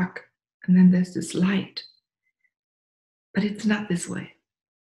dark, and then there's this light. But it's not this way.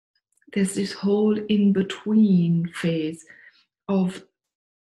 There's this whole in-between phase of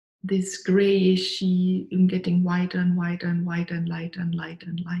this grayishy and getting whiter and whiter and whiter and light and light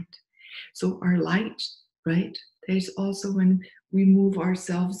and light. So our light, right? There's also when we move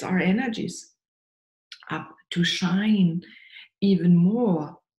ourselves, our energies up to shine even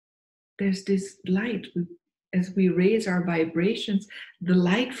more. There's this light. As we raise our vibrations, the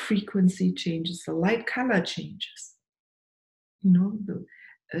light frequency changes, the light color changes. You know,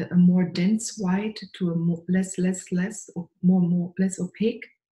 a more dense white to a more, less, or more, less opaque,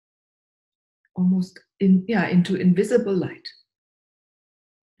 almost into invisible light.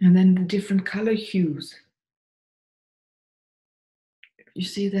 And then the different color hues. You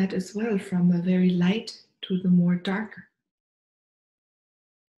see that as well, from a very light to the more darker.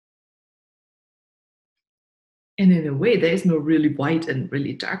 And in a way, there is no really white and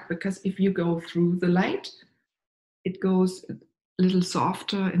really dark, because if you go through the light, it goes a little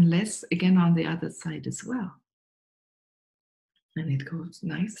softer and less again on the other side as well. And it goes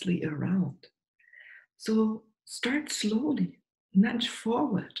nicely around. So start slowly, nudge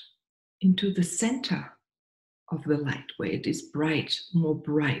forward into the center of the light where it is bright, more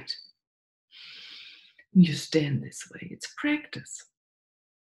bright. You stand this way. It's practice.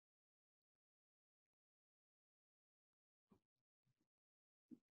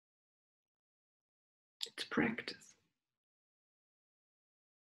 It's practice.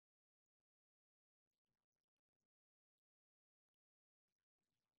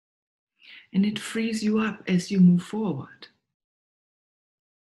 And it frees you up as you move forward.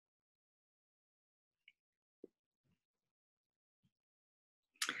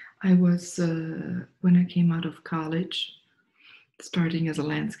 I was, when I came out of college, starting as a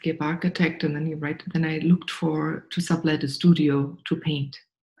landscape architect, and then I looked to sublet a studio to paint.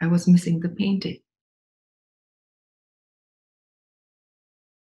 I was missing the painting.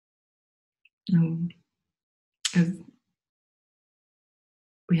 As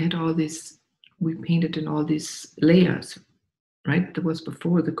we had we painted in all these layers, right? That was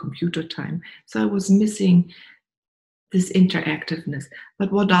before the computer time. So I was missing this interactiveness.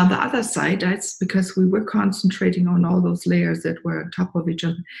 But what on the other side, that's because we were concentrating on all those layers that were on top of each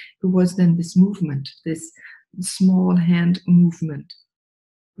other. It was then this movement, this small hand movement,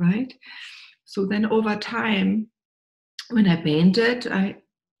 right? So then over time, when I painted, I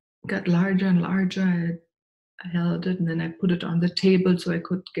got larger and larger. I held it and then I put it on the table so I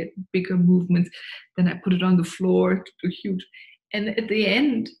could get bigger movements. Then I put it on the floor to huge. And at the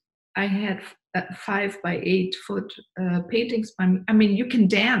end, I had 5 by 8 foot paintings. I mean, you can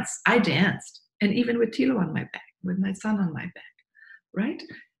dance. I danced. And even with Thilo on my back, with my son on my back, right?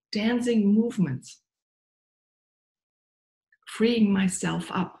 Dancing movements. Freeing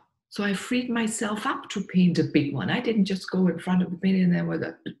myself up. So I freed myself up to paint a big one. I didn't just go in front of the painting and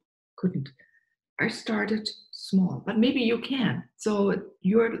then couldn't. I started small, but maybe you can. So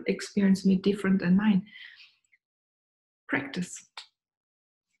your experience may be different than mine. Practice.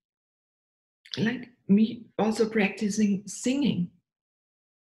 Like me also practicing singing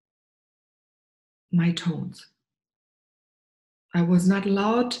my tones. I was not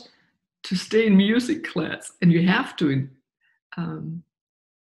allowed to stay in music class, and you have to. When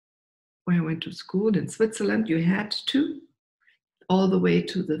I went to school in Switzerland, you had to, all the way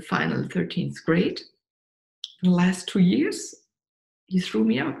to the final 13th grade. The last 2 years, he threw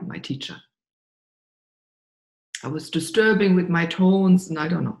me out, my teacher. I was disturbing with my tones, and I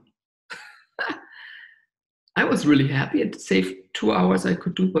don't know. I was really happy. It saved 2 hours. I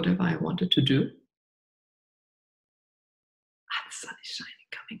could do whatever I wanted to do. The sun is shining,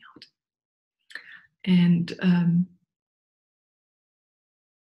 coming out. And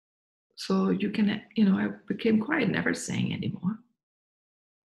so you can, I became quiet, never sang anymore.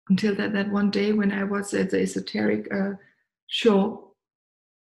 Until that one day when I was at the esoteric show,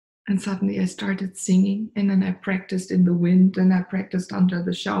 and suddenly I started singing, and then I practiced in the wind, and I practiced under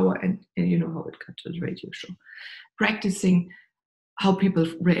the shower, and you know how it got to the radio show, practicing how people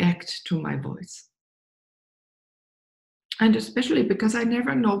react to my voice. And especially because I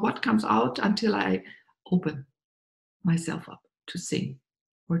never know what comes out until I open myself up to sing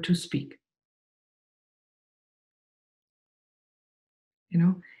or to speak.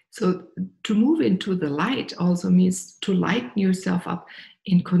 So to move into the light also means to lighten yourself up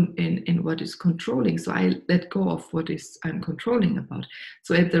in what is controlling. So I let go of what I'm controlling about.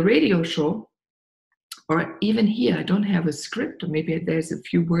 So at the radio show, or even here, I don't have a script, or maybe there's a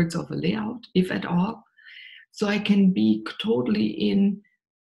few words of a layout, if at all. So I can be totally in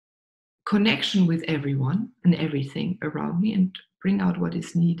connection with everyone and everything around me and bring out what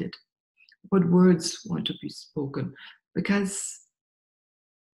is needed, what words want to be spoken, because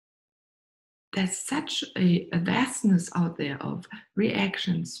there's such a vastness out there of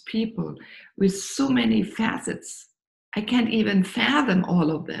reactions, people with so many facets. I can't even fathom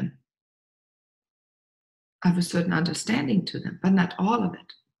all of them. I have a certain understanding to them, but not all of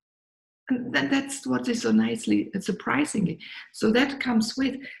it. And that's what is so nicely, surprisingly. So that comes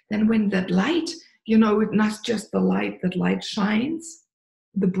with, then when that light, it's not just the light, that light shines,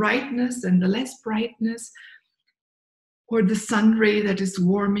 the brightness and the less brightness, or the sun ray that is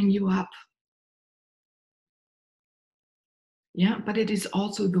warming you up. Yeah, but it is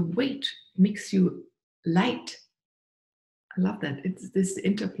also the weight makes you light. I love that. It's this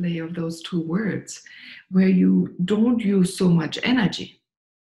interplay of those two words where you don't use so much energy.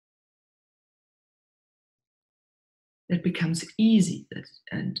 It becomes easy.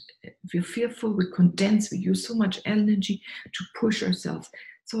 And if you're fearful, we condense, we use so much energy to push ourselves.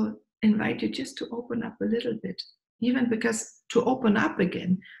 So I invite you just to open up a little bit, even because to open up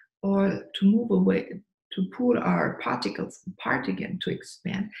again or to move away, to pull our particles apart again, to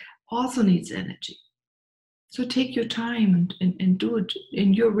expand, also needs energy. So take your time and do it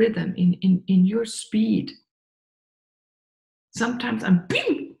in your rhythm, in your speed. Sometimes I'm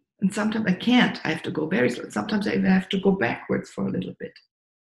bing, and sometimes I can't. I have to go very slow. Sometimes I even have to go backwards for a little bit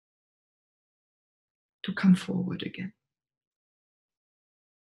to come forward again.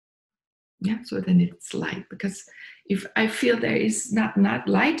 Yeah, so then it's light, because if I feel there is not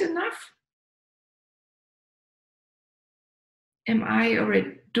light enough, am I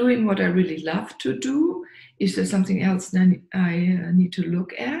already doing what I really love to do? Is there something else that I need to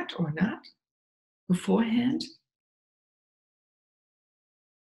look at or not beforehand?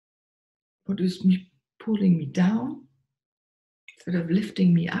 What is pulling me down instead of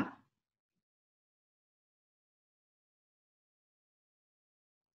lifting me up?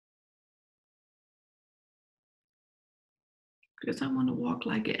 Because I want to walk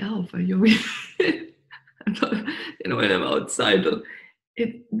like an elf. When I'm outside,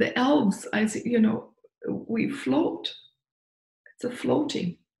 the elves, I see, we float. It's a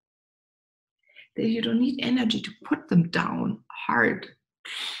floating. You don't need energy to put them down hard.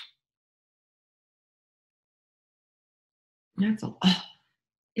 That's all.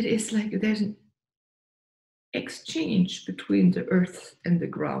 It is like there's an exchange between the earth and the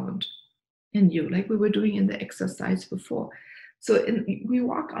ground and you, like we were doing in the exercise before. So we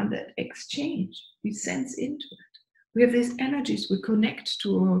walk on that exchange. We sense into it. We have these energies. We connect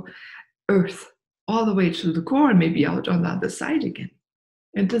to earth all the way to the core and maybe out on the other side again.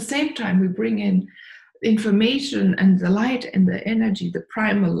 At the same time, we bring in information and the light and the energy, the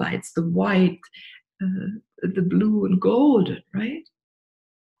primal lights, the white, the blue and gold, right?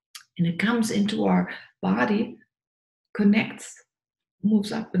 And it comes into our body, connects,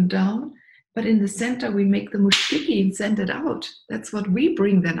 moves up and down. But in the center, we make the mushkiki and send it out. That's what we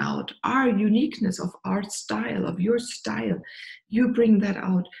bring then out. Our uniqueness of our style, of your style. You bring that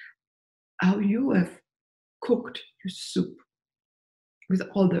out, how you have cooked your soup with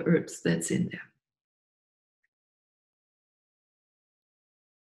all the herbs that's in there.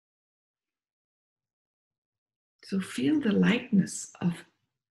 So feel the lightness of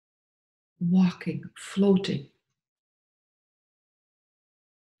walking, floating.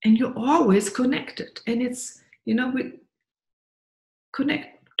 And you're always connected. And it's, we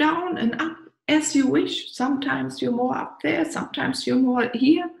connect down and up as you wish. Sometimes you're more up there, sometimes you're more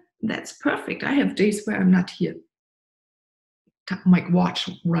here. That's perfect. I have days where I'm not here. My watch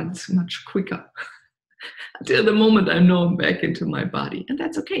runs much quicker until the moment I know I'm back into my body. And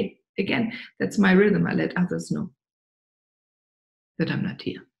that's okay. Again, that's my rhythm. I let others know that I'm not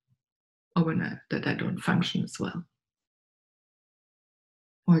here, or that I don't function as well,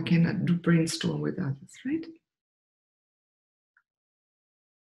 or I cannot do brainstorm with others, right?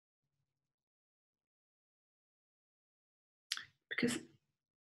 Because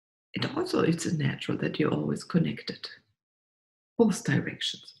it's natural that you're always connected, both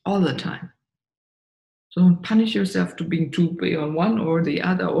directions, all the time. So don't punish yourself to being too big on one or the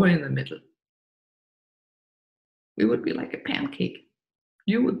other or in the middle. We would be like a pancake.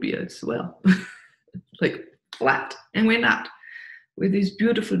 You would be as well, like flat, and we're not. We're this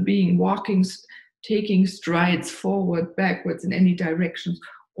beautiful being walking, taking strides forward, backwards in any directions,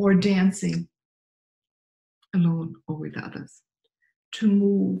 or dancing alone or with others to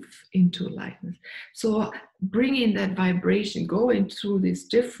move into lightness. So bring in that vibration, go into these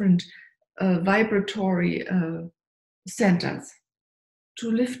different vibratory centers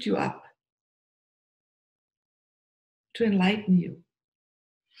to lift you up, to enlighten you.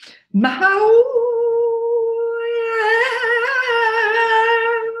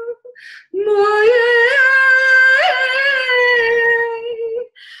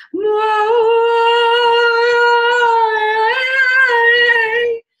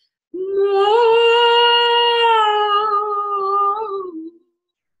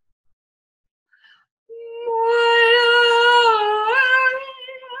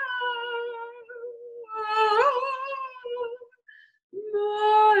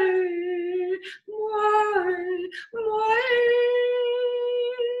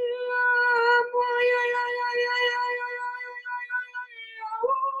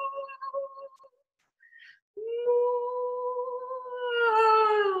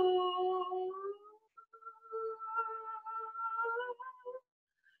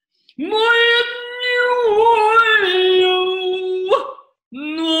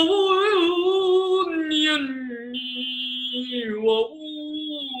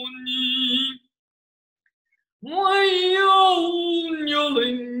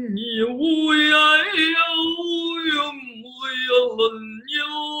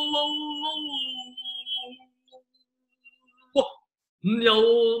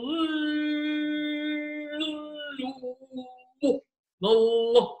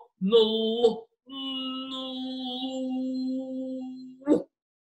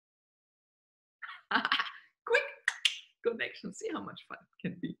 Quick connection. See how much fun it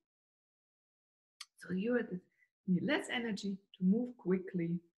can be. So you need less energy to move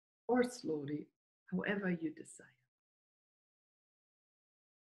quickly or slowly, however you decide.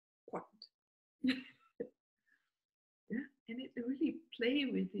 Important. Yeah, and it really play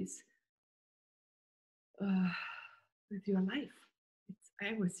with this, with your life.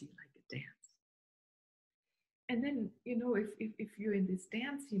 I always see like a dance. And then, if you're in this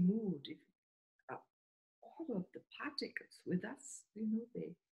dancing mood, if all of the particles with us,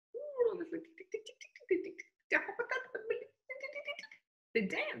 they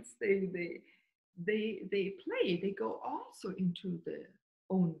dance, they play, they go also into their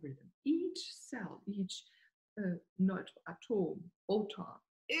own rhythm. Each cell, each not atom, photon,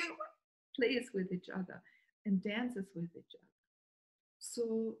 plays with each other and dances with each other.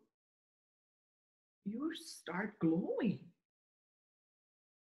 So you start glowing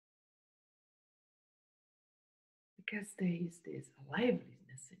because there is this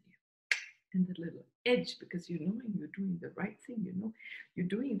aliveness in you and the little edge, because you're doing the right thing, you're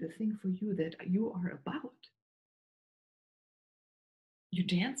doing the thing for you that you are about. You're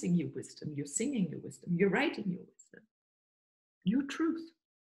dancing your wisdom, you're singing your wisdom, you're writing your wisdom, your truth,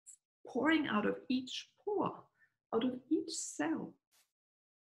 pouring out of each pore, out of each cell,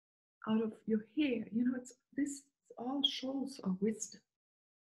 out of your hair. This all shows of wisdom.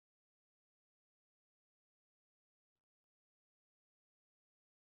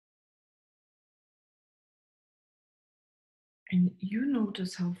 And you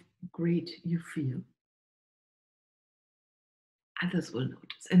notice how great you feel. Others will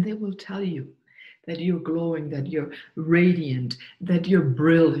notice, and they will tell you that you're glowing, that you're radiant, that you're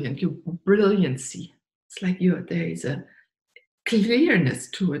brilliant, your brilliancy. It's like there is a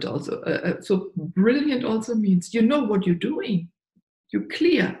clearness to it also. So brilliant also means you know what you're doing. You're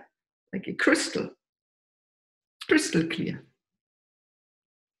clear, like a crystal clear.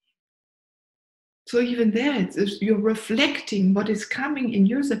 So even there, you're reflecting what is coming in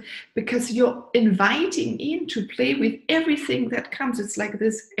yourself, because you're inviting in to play with everything that comes. It's like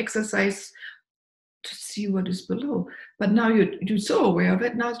this exercise to see what is below. But now you're so aware of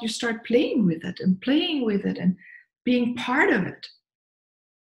it, now you start playing with it and being part of it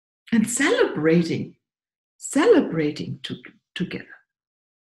and celebrating together.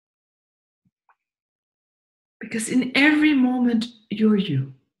 Because in every moment, you're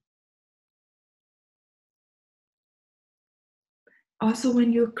you. Also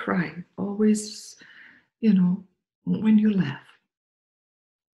when you cry, always, when you laugh.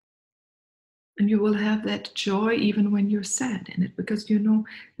 And you will have that joy even when you're sad in it, because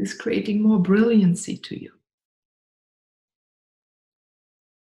it's creating more brilliancy to you.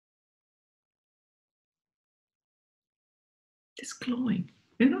 Just glowing,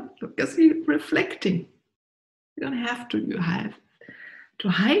 because you're reflecting. You don't have to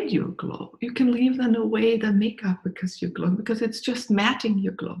hide your glow. You can leave then away the makeup because you're glowing, because it's just matting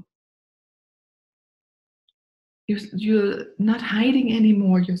your glow. You're not hiding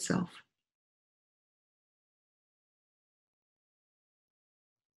anymore yourself.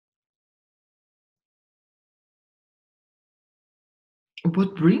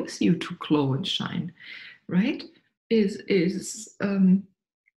 What brings you to glow and shine, right, is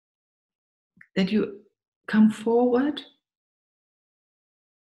that you come forward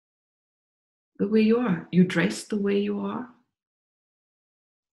the way you are. You dress the way you are.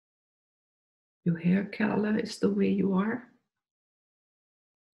 Your hair color is the way you are.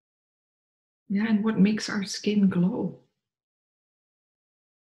 Yeah, and what makes our skin glow?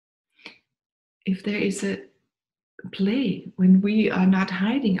 If there is a play, when we are not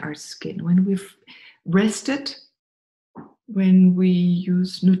hiding our skin, when we've rested, when we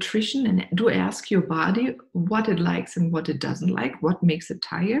use nutrition and do ask your body what it likes and what it doesn't like, what makes it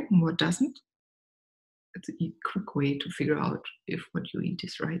tired and what doesn't. It's a quick way to figure out if what you eat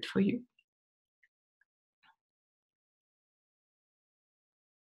is right for you.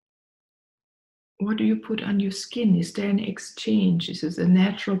 What do you put on your skin? Is there an exchange? Is this a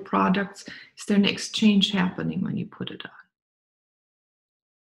natural product? Is there an exchange happening when you put it on?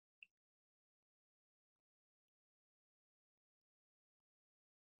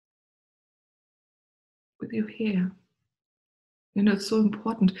 With your hair. It's so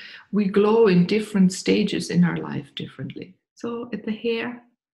important. We glow in different stages in our life differently. So at the hair,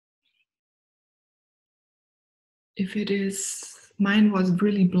 if it is, mine was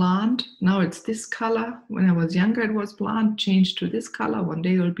really blonde. Now it's this color. When I was younger, it was blonde, changed to this color. One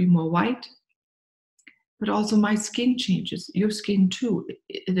day it'll be more white. But also my skin changes. Your skin too.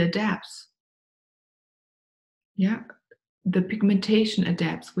 It adapts. Yeah. The pigmentation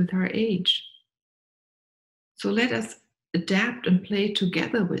adapts with our age. So let us adapt and play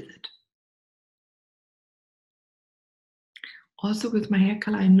together with it. Also with my hair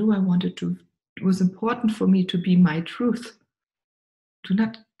color, I knew it was important for me to be my truth, to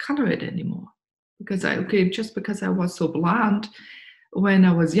not color it anymore. Just because I was so blonde, when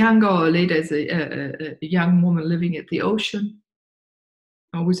I was younger or later as a young woman living at the ocean,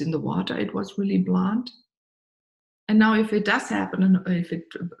 always in the water, it was really blonde. And now if it does happen, and if it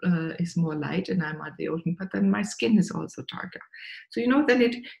is more light and I'm at the ocean, but then my skin is also darker. So,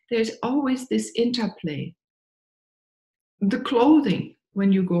 then there's always this interplay. The clothing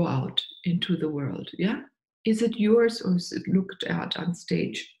when you go out into the world, yeah? Is it yours or is it looked at on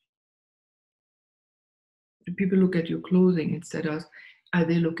stage? Do people look at your clothing instead of, are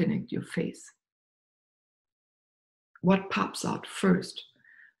they looking at your face? What pops out first?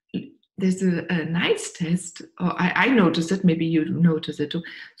 There's a nice test, or I noticed it, maybe you notice it too.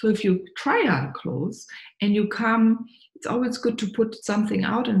 So if you try on clothes and you come, it's always good to put something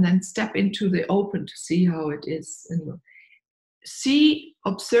out and then step into the open to see how it is. And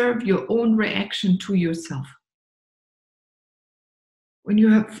observe your own reaction to yourself. When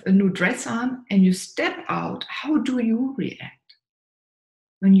you have a new dress on and you step out, how do you react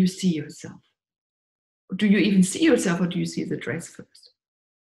when you see yourself? Do you even see yourself or do you see the dress first?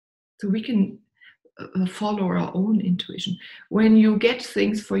 So we can follow our own intuition. When you get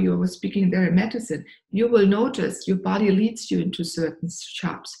things for your speaking their medicine, you will notice your body leads you into certain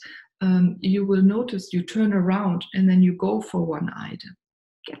shops. You will notice you turn around and then you go for one item.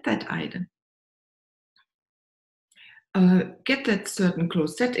 Get that item. Get that certain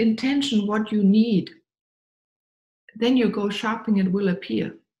clothes. Set intention what you need. Then you go shopping, it will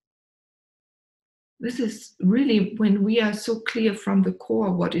appear. This is really when we are so clear from the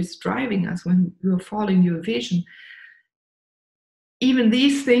core what is driving us, when you're following your vision. Even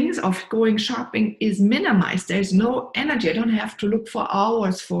these things of going shopping is minimized. There's no energy. I don't have to look for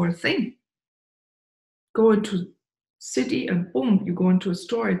hours for a thing. Go into city and boom, you go into a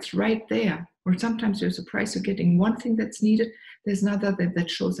store, it's right there. Or sometimes you're surprised you're getting one thing that's needed, there's another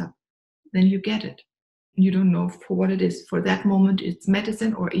that shows up. Then you get it. You don't know for what it is. For that moment, it's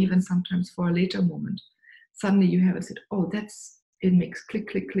medicine, or even sometimes for a later moment. Suddenly you have said, oh, it makes click,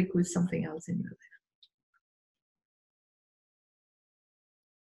 click, click with something else in your life.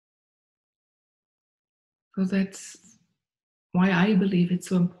 So that's why I believe it's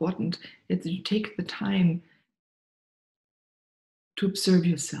so important that you take the time to observe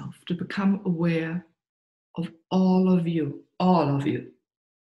yourself, to become aware of all of you,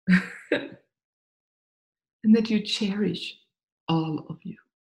 and that you cherish all of you.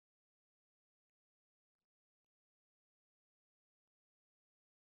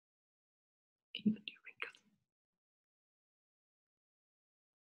 Even your wrinkles.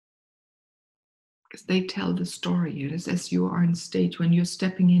 Because they tell the story. It is as you are on stage, when you're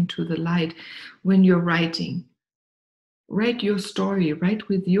stepping into the light, when you're writing. Write your story, write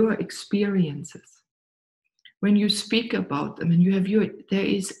with your experiences. When you speak about them and you have there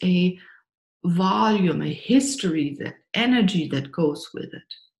is a volume, a history, the energy that goes with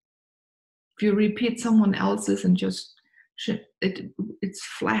it. If you repeat someone else's and just it's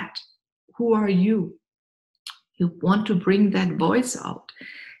flat. Who are you? You want to bring that voice out.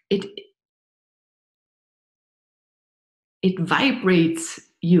 It vibrates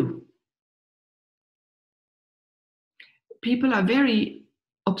you. People are very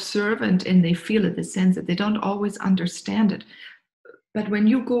observant and they feel it, the sense that they don't always understand it. But when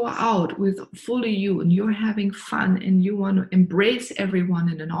you go out with fully you and you're having fun and you want to embrace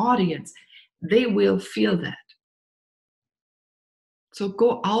everyone in an audience, they will feel that. So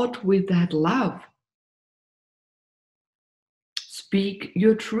go out with that love. Speak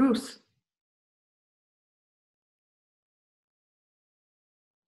your truth.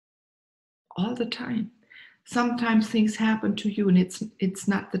 All the time. Sometimes things happen to you and it's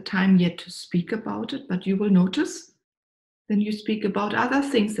not the time yet to speak about it, but you will notice. Then you speak about other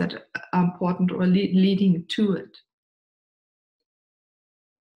things that are important or leading to it.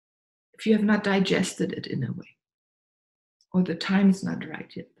 If you have not digested it in a way, or the time is not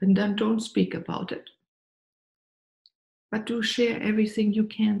right yet, then don't speak about it. But do share everything you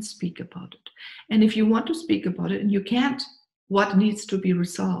can speak about it. And if you want to speak about it and you can't, what needs to be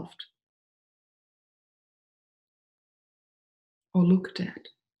resolved or looked at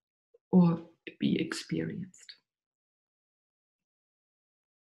or be experienced.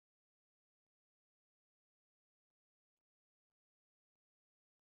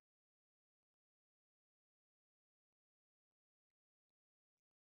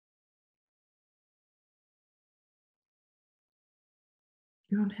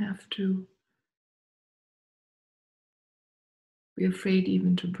 You don't have to be afraid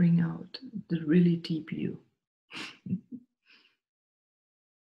even to bring out the really deep you.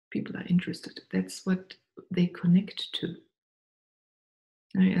 People are interested. That's what they connect to.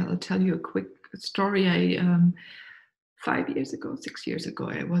 I'll tell you a quick story. I 5 years ago, 6 years ago,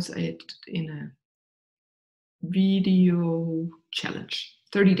 I was in a video challenge,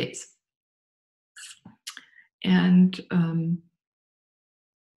 30 days. And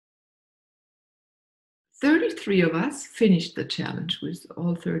 33 of us finished the challenge with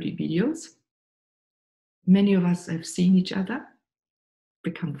all 30 videos. Many of us have seen each other,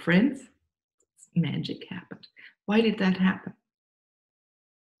 become friends. Magic happened. Why did that happen?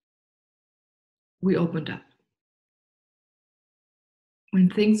 We opened up. When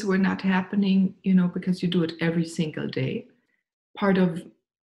things were not happening, because you do it every single day, part of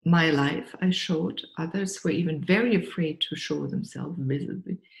my life, I showed. Others were even very afraid to show themselves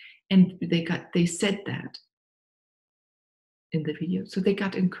visibly. And they said that in the video. So they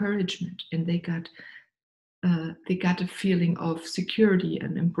got encouragement, and they got a feeling of security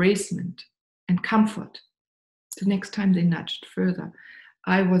and embracement and comfort. The next time they nudged further.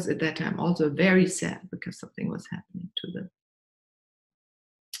 I was at that time also very sad because something was happening to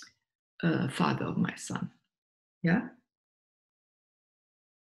the father of my son. Yeah.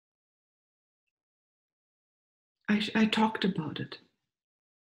 I talked about it.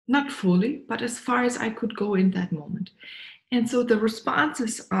 Not fully, but as far as I could go in that moment. And so the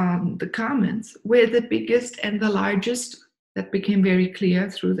responses on the comments were the biggest and the largest. That became very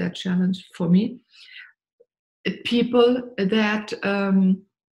clear through that challenge for me. People that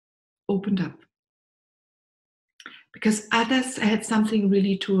opened up. Because others had something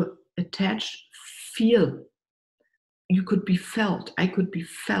really to attach, feel. You could be felt. I could be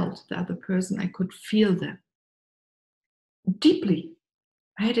felt. The other person, I could feel them. Deeply.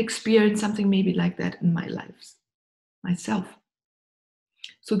 I had experienced something maybe like that in my life, myself.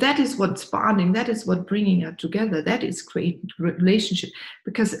 So that is what's bonding. That is what bringing us together. That is creating relationship.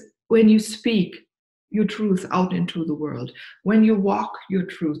 Because when you speak your truth out into the world, when you walk your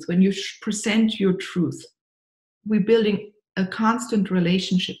truth, when you present your truth, we're building a constant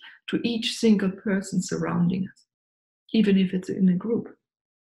relationship to each single person surrounding us, even if it's in a group.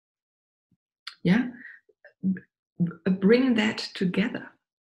 Yeah? Bring that together.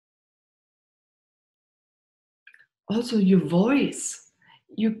 Also, your voice,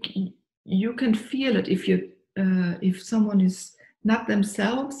 you can feel it. If someone is not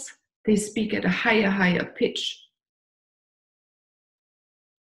themselves, they speak at a higher pitch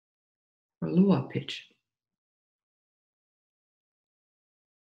or lower pitch.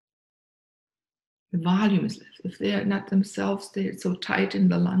 The volume is less. If they are not themselves, they're so tight in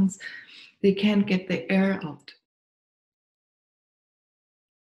the lungs, they can't get the air out.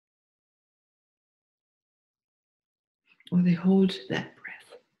 Or they hold that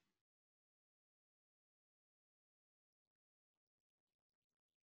breath.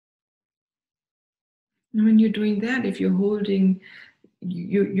 And when you're doing that, if you're holding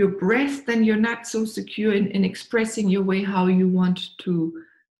your breath, then you're not so secure in expressing your way, how you want to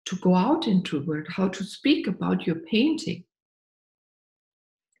go out into the world, how to speak about your painting,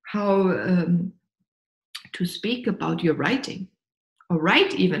 how to speak about your writing, or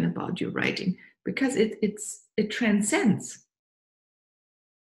write even about your writing, because it transcends.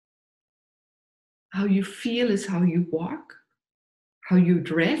 How you feel is how you walk, how you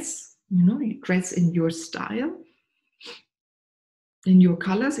dress. You dress in your style, in your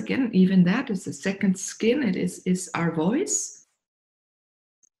colors. Again, even that is a second skin. It is our voice,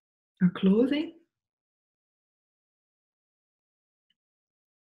 our clothing.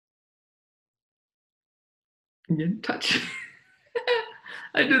 Yeah, touch.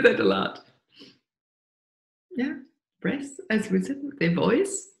 I do that a lot. Yeah, breath, as we said, their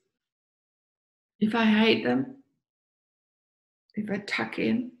voice. If I hide them, if I tuck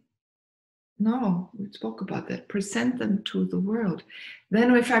in, no, we spoke about that. Present them to the world.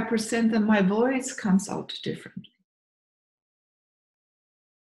 Then if I present them, my voice comes out differently.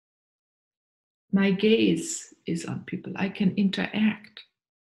 My gaze is on people. I can interact.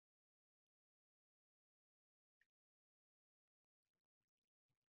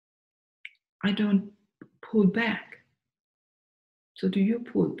 I don't pull back. So do you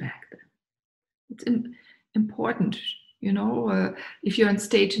pull back then? It's important, if you're on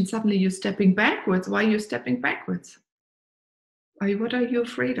stage and suddenly you're stepping backwards, why are you stepping backwards? What are you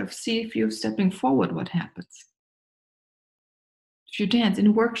afraid of? See if you're stepping forward, what happens? If you dance in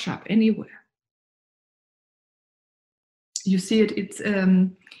a workshop, anywhere. You see it, it's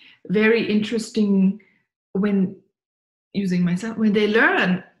very interesting when, using myself, when they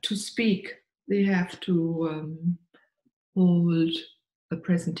learn to speak, they have to hold a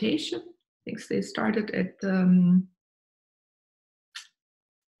presentation. I think they started at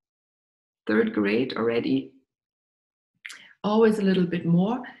 3rd grade already, always a little bit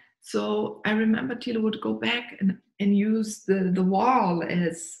more. So I remember Tilo would go back and and use the wall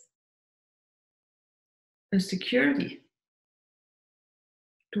as a security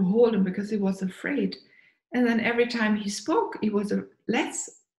to hold him because he was afraid. And then every time he spoke, it was a less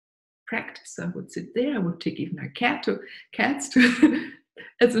practice. I would sit there, I would take even our cats to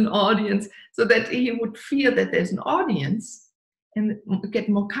as an audience, so that he would feel that there's an audience and get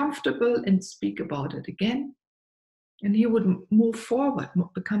more comfortable and speak about it again. And he would move forward,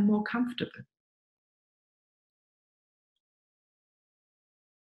 become more comfortable.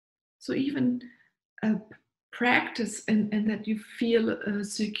 So even practice and that you feel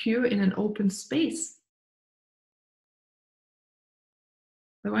secure in an open space.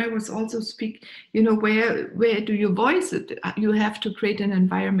 So I was also speak, where do you voice it? You have to create an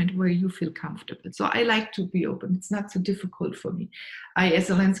environment where you feel comfortable. So I like to be open. It's not so difficult for me. I,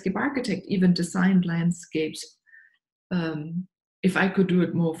 as a landscape architect, even designed landscapes, if I could do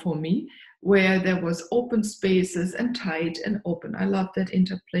it more for me, where there was open spaces and tight and open. I love that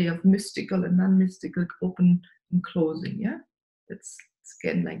interplay of mystical and non-mystical, open and closing. Yeah, it's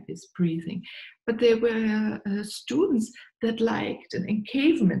again like this breathing. But there were students that liked an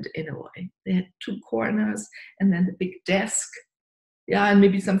encavement in a way. They had two corners and then the big desk, yeah, and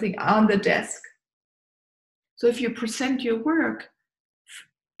maybe something on the desk. So if you present your work,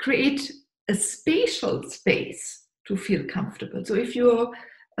 create a spatial space to feel comfortable. So if you're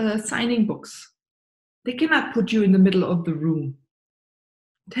signing books, they cannot put you in the middle of the room.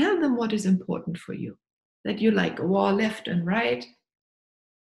 Tell them what is important for you, that you like a wall left and right.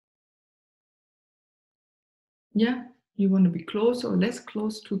 Yeah, you want to be close or less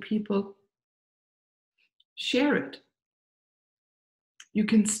close to people. Share it. You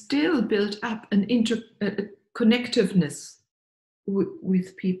can still build up an connectiveness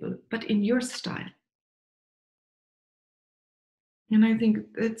with people, but in your style. And I think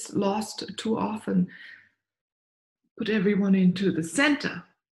that's lost too often. Put everyone into the center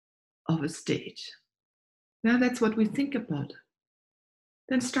of a stage. Now that's what we think about.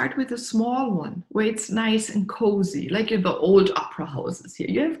 Then start with a small one where it's nice and cozy, like in the old opera houses here.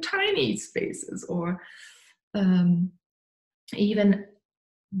 You have tiny spaces, or even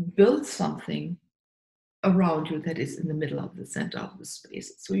build something around you that is in the middle of the center of the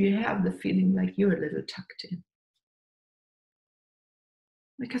space. So you have the feeling like you're a little tucked in.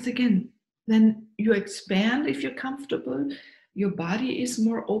 Because again, then you expand if you're comfortable, your body is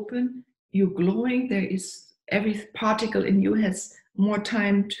more open, you're glowing, there is every particle in you has more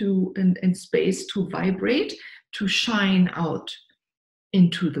time to and space to vibrate, to shine out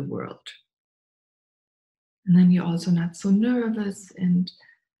into the world. And then you're also not so nervous, and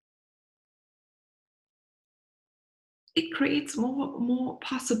it creates more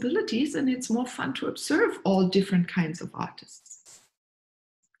possibilities, and it's more fun to observe all different kinds of artists,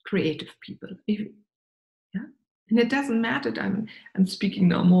 creative people. Yeah, and it doesn't matter. I'm speaking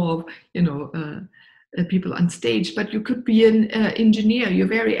now more of people on stage, but you could be an engineer. You're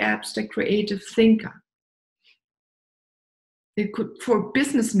very abstract, creative thinker. It could, for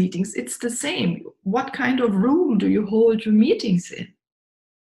business meetings, it's the same. What kind of room do you hold your meetings in?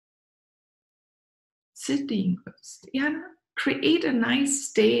 Sitting, yeah, create a nice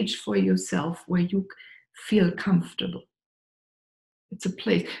stage for yourself where you feel comfortable. It's a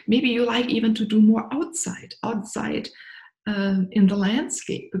place. Maybe you like even to do more outside in the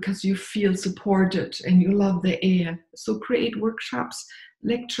landscape, because you feel supported and you love the air. So create workshops,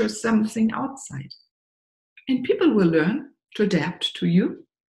 lectures, something outside. And people will learn to adapt to you.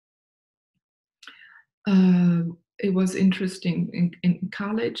 It was interesting in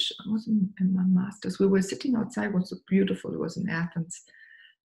college. I was in my master's. We were sitting outside. It was so beautiful. It was in Athens,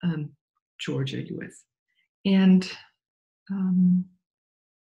 Georgia, US. And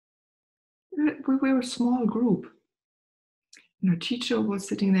we were a small group. Our teacher was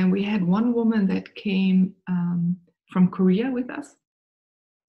sitting there, and we had one woman that came from Korea with us,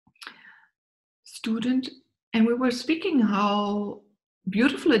 student, and we were speaking how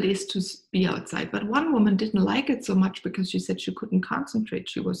beautiful it is to be outside. But one woman didn't like it so much because she said she couldn't concentrate.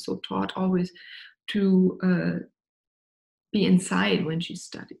 She was so taught always to be inside when she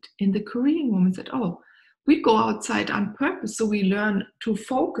studied. And the Korean woman said, oh, we go outside on purpose, so we learn to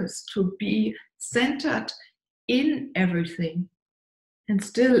focus, to be centered in everything, and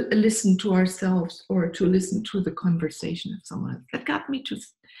still listen to ourselves or to listen to the conversation of someone else. That got me to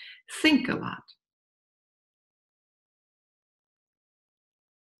think a lot.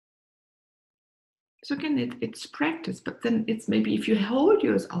 So again, it's practice, but then it's maybe if you hold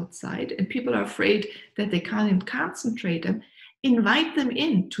yours outside and people are afraid that they can't concentrate them, invite them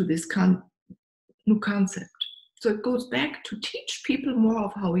into this new concept. So it goes back to teach people more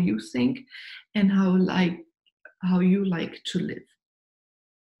of how you think and how how you like to live.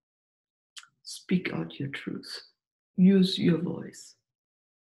 Speak out your truth. Use your voice.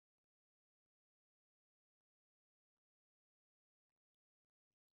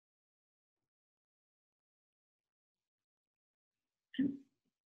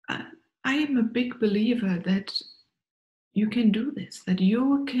 I am a big believer that you can do this, that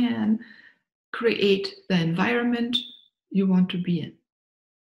you can create the environment you want to be in,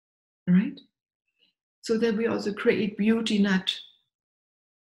 right? So that we also create beauty, not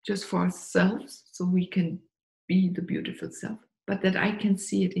just for ourselves, so we can be the beautiful self, but that I can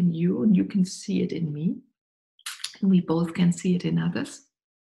see it in you and you can see it in me, and we both can see it in others,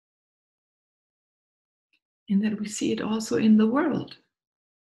 and that we see it also in the world,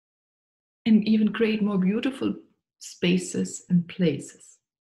 and even create more beautiful spaces and places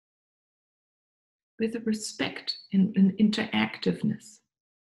with respect and interactiveness.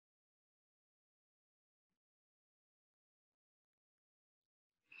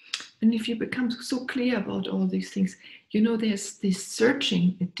 And if you become so clear about all these things, you know, there's this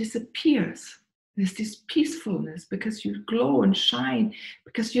searching, it disappears. There's this peacefulness because you glow and shine,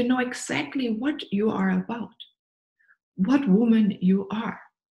 because you know exactly what you are about, what woman you are.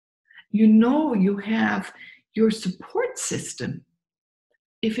 You know you have your support system.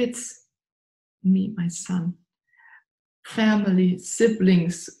 If it's me, my son, family,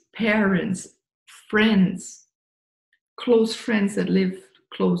 siblings, parents, friends, close friends that live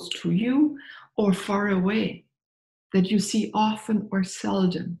close to you or far away, that you see often or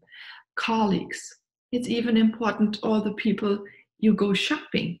seldom, colleagues. It's even important, all the people you go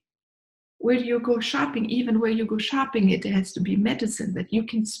shopping. Where do you go shopping? Even where you go shopping, it has to be medicine, that you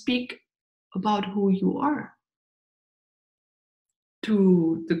can speak about who you are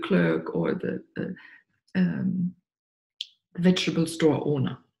to the clerk or the vegetable store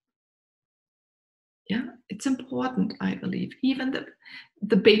owner. Yeah, it's important, I believe. Even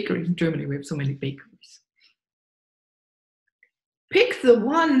the bakery in Germany, we have so many bakeries. Pick the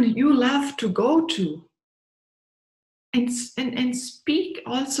one you love to go to and speak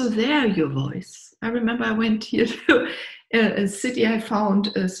also there your voice. I remember I went here to a city. I found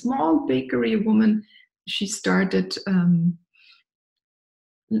a small bakery woman. She started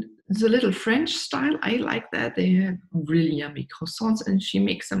the little French style. I like that. They have really yummy croissants, and she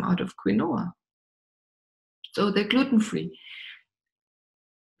makes them out of quinoa. So they're gluten-free.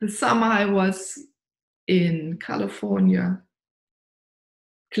 The summer I was in California,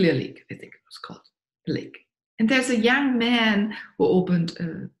 Clear Lake, I think it was called, Lake. And there's a young man who opened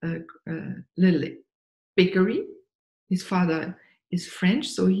a little bakery. His father is French,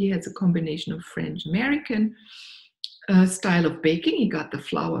 so he has a combination of French-American style of baking. He got the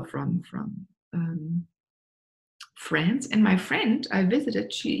flour from France. And my friend I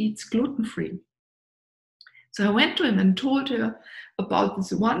visited, she eats gluten-free. So I went to him and told her about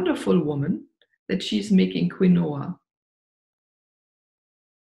this wonderful woman that she's making quinoa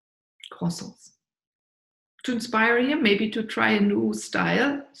croissants to inspire him, maybe to try a new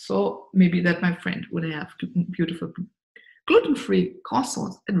style. So maybe that my friend would have beautiful gluten-free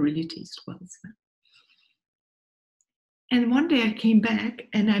croissants that really taste well. And one day I came back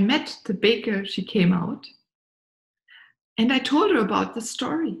and I met the baker. She came out and I told her about the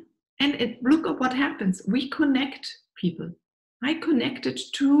story. And look at what happens. We connect people. I connected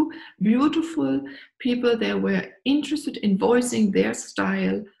two beautiful people that were interested in voicing their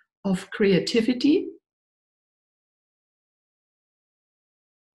style of creativity.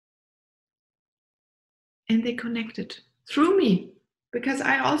 And they connected through me because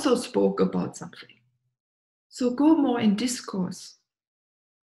I also spoke about something. So go more in discourse.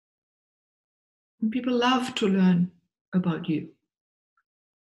 And people love to learn about you,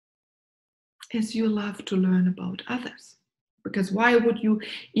 as you love to learn about others. Because why would you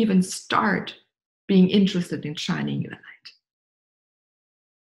even start being interested in shining your light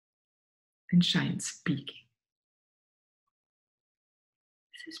and shine speaking?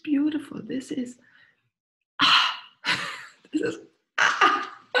 This is beautiful. This is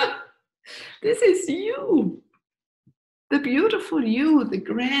this is you, the beautiful you, the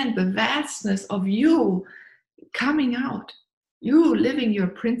grand, the vastness of you coming out, you living your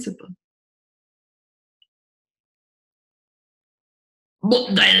principle.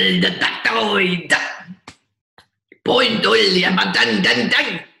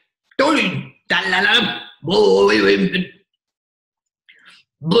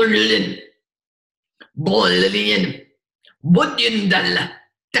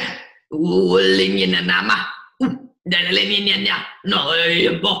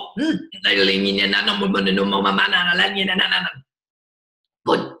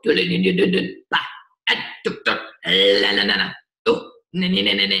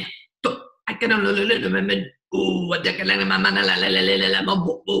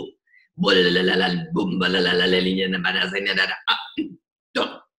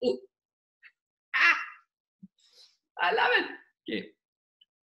 I love it. Okay.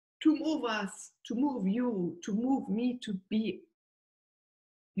 To move us, to move you, to move me to be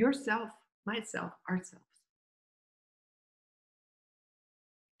yourself, myself, ourselves.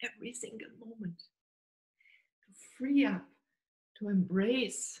 Every single moment. To free up, to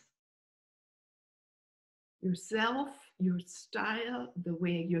embrace yourself, your style, the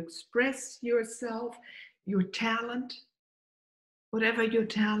way you express yourself, your talent, whatever your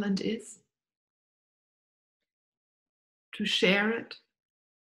talent is, to share it,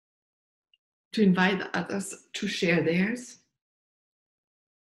 to invite others to share theirs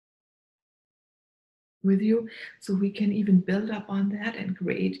with you, so we can even build up on that and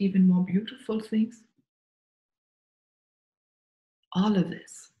create even more beautiful things. All of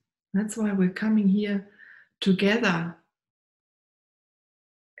this. That's why we're coming here together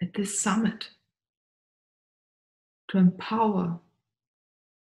at this summit, to empower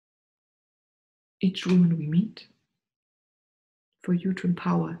each woman we meet, for you to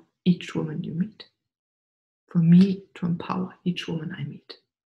empower each woman you meet, for me to empower each woman I meet.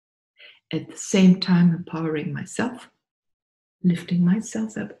 At the same time, empowering myself, lifting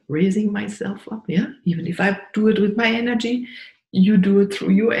myself up, raising myself up. Yeah, even if I do it with my energy, you do it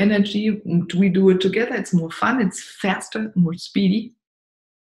through your energy, we do it together. It's more fun, it's faster, more speedy.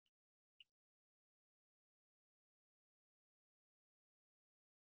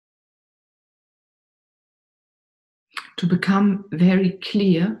 To become very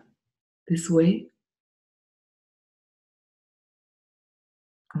clear this way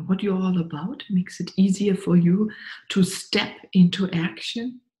on what you're all about, makes it easier for you to step into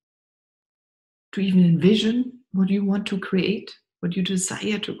action, to even envision what you want to create, what you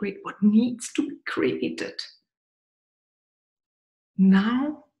desire to create, what needs to be created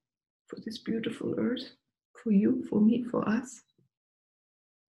now for this beautiful earth, for you, for me, for us.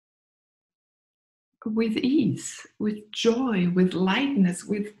 With ease, with joy, with lightness,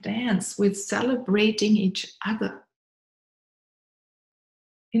 with dance, with celebrating each other.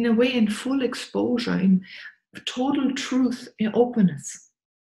 In a way, in full exposure, in total truth, in openness.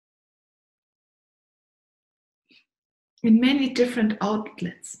 In many different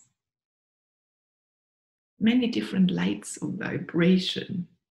outlets, many different lights of vibration,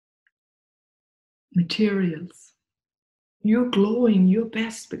 materials. You're glowing your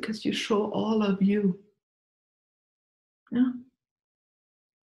best because you show all of you. Yeah?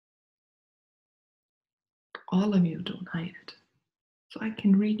 All of you, don't hide it. So I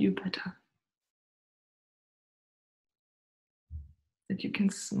can read you better. That you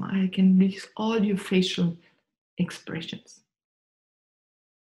can smile, I can read all your facial expressions.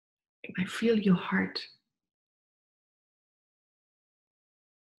 I feel your heart.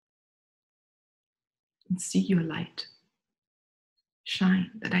 And see your light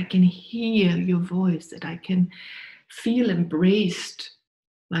shine, that I can hear your voice, that I can feel embraced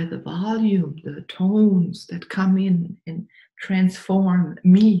by the volume, the tones that come in and transform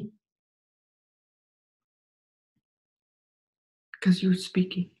me. Because you're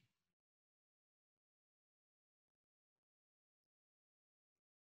speaking.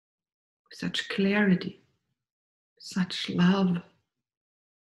 With such clarity, such love,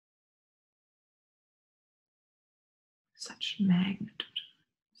 such magnitude,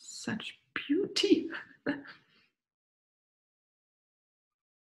 such beauty.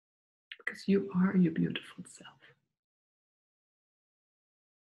 Because you are your beautiful self.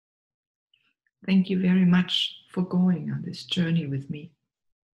 Thank you very much for going on this journey with me.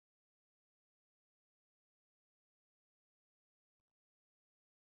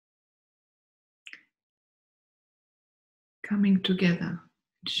 Coming together,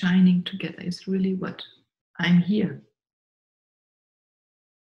 shining together is really what I'm here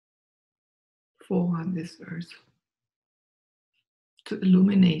for on this earth. To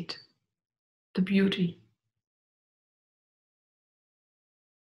illuminate the beauty.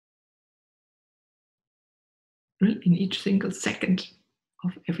 In each single second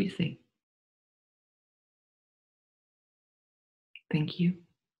of everything. Thank you.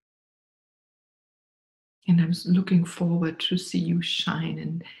 And I'm looking forward to see you shine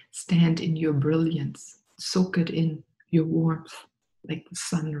and stand in your brilliance. Soak it in, your warmth, like the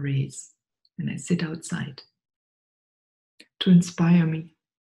sun rays when I sit outside. To inspire me,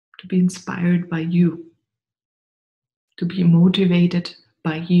 to be inspired by you, to be motivated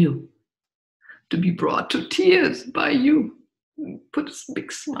by you, to be brought to tears by you. Put a big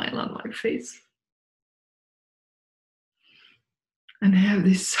smile on my face. And have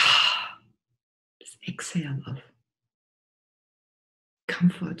this exhale of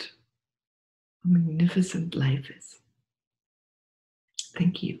comfort, how magnificent life is.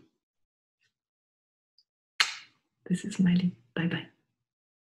 Thank you. This is Meilin. Bye-bye.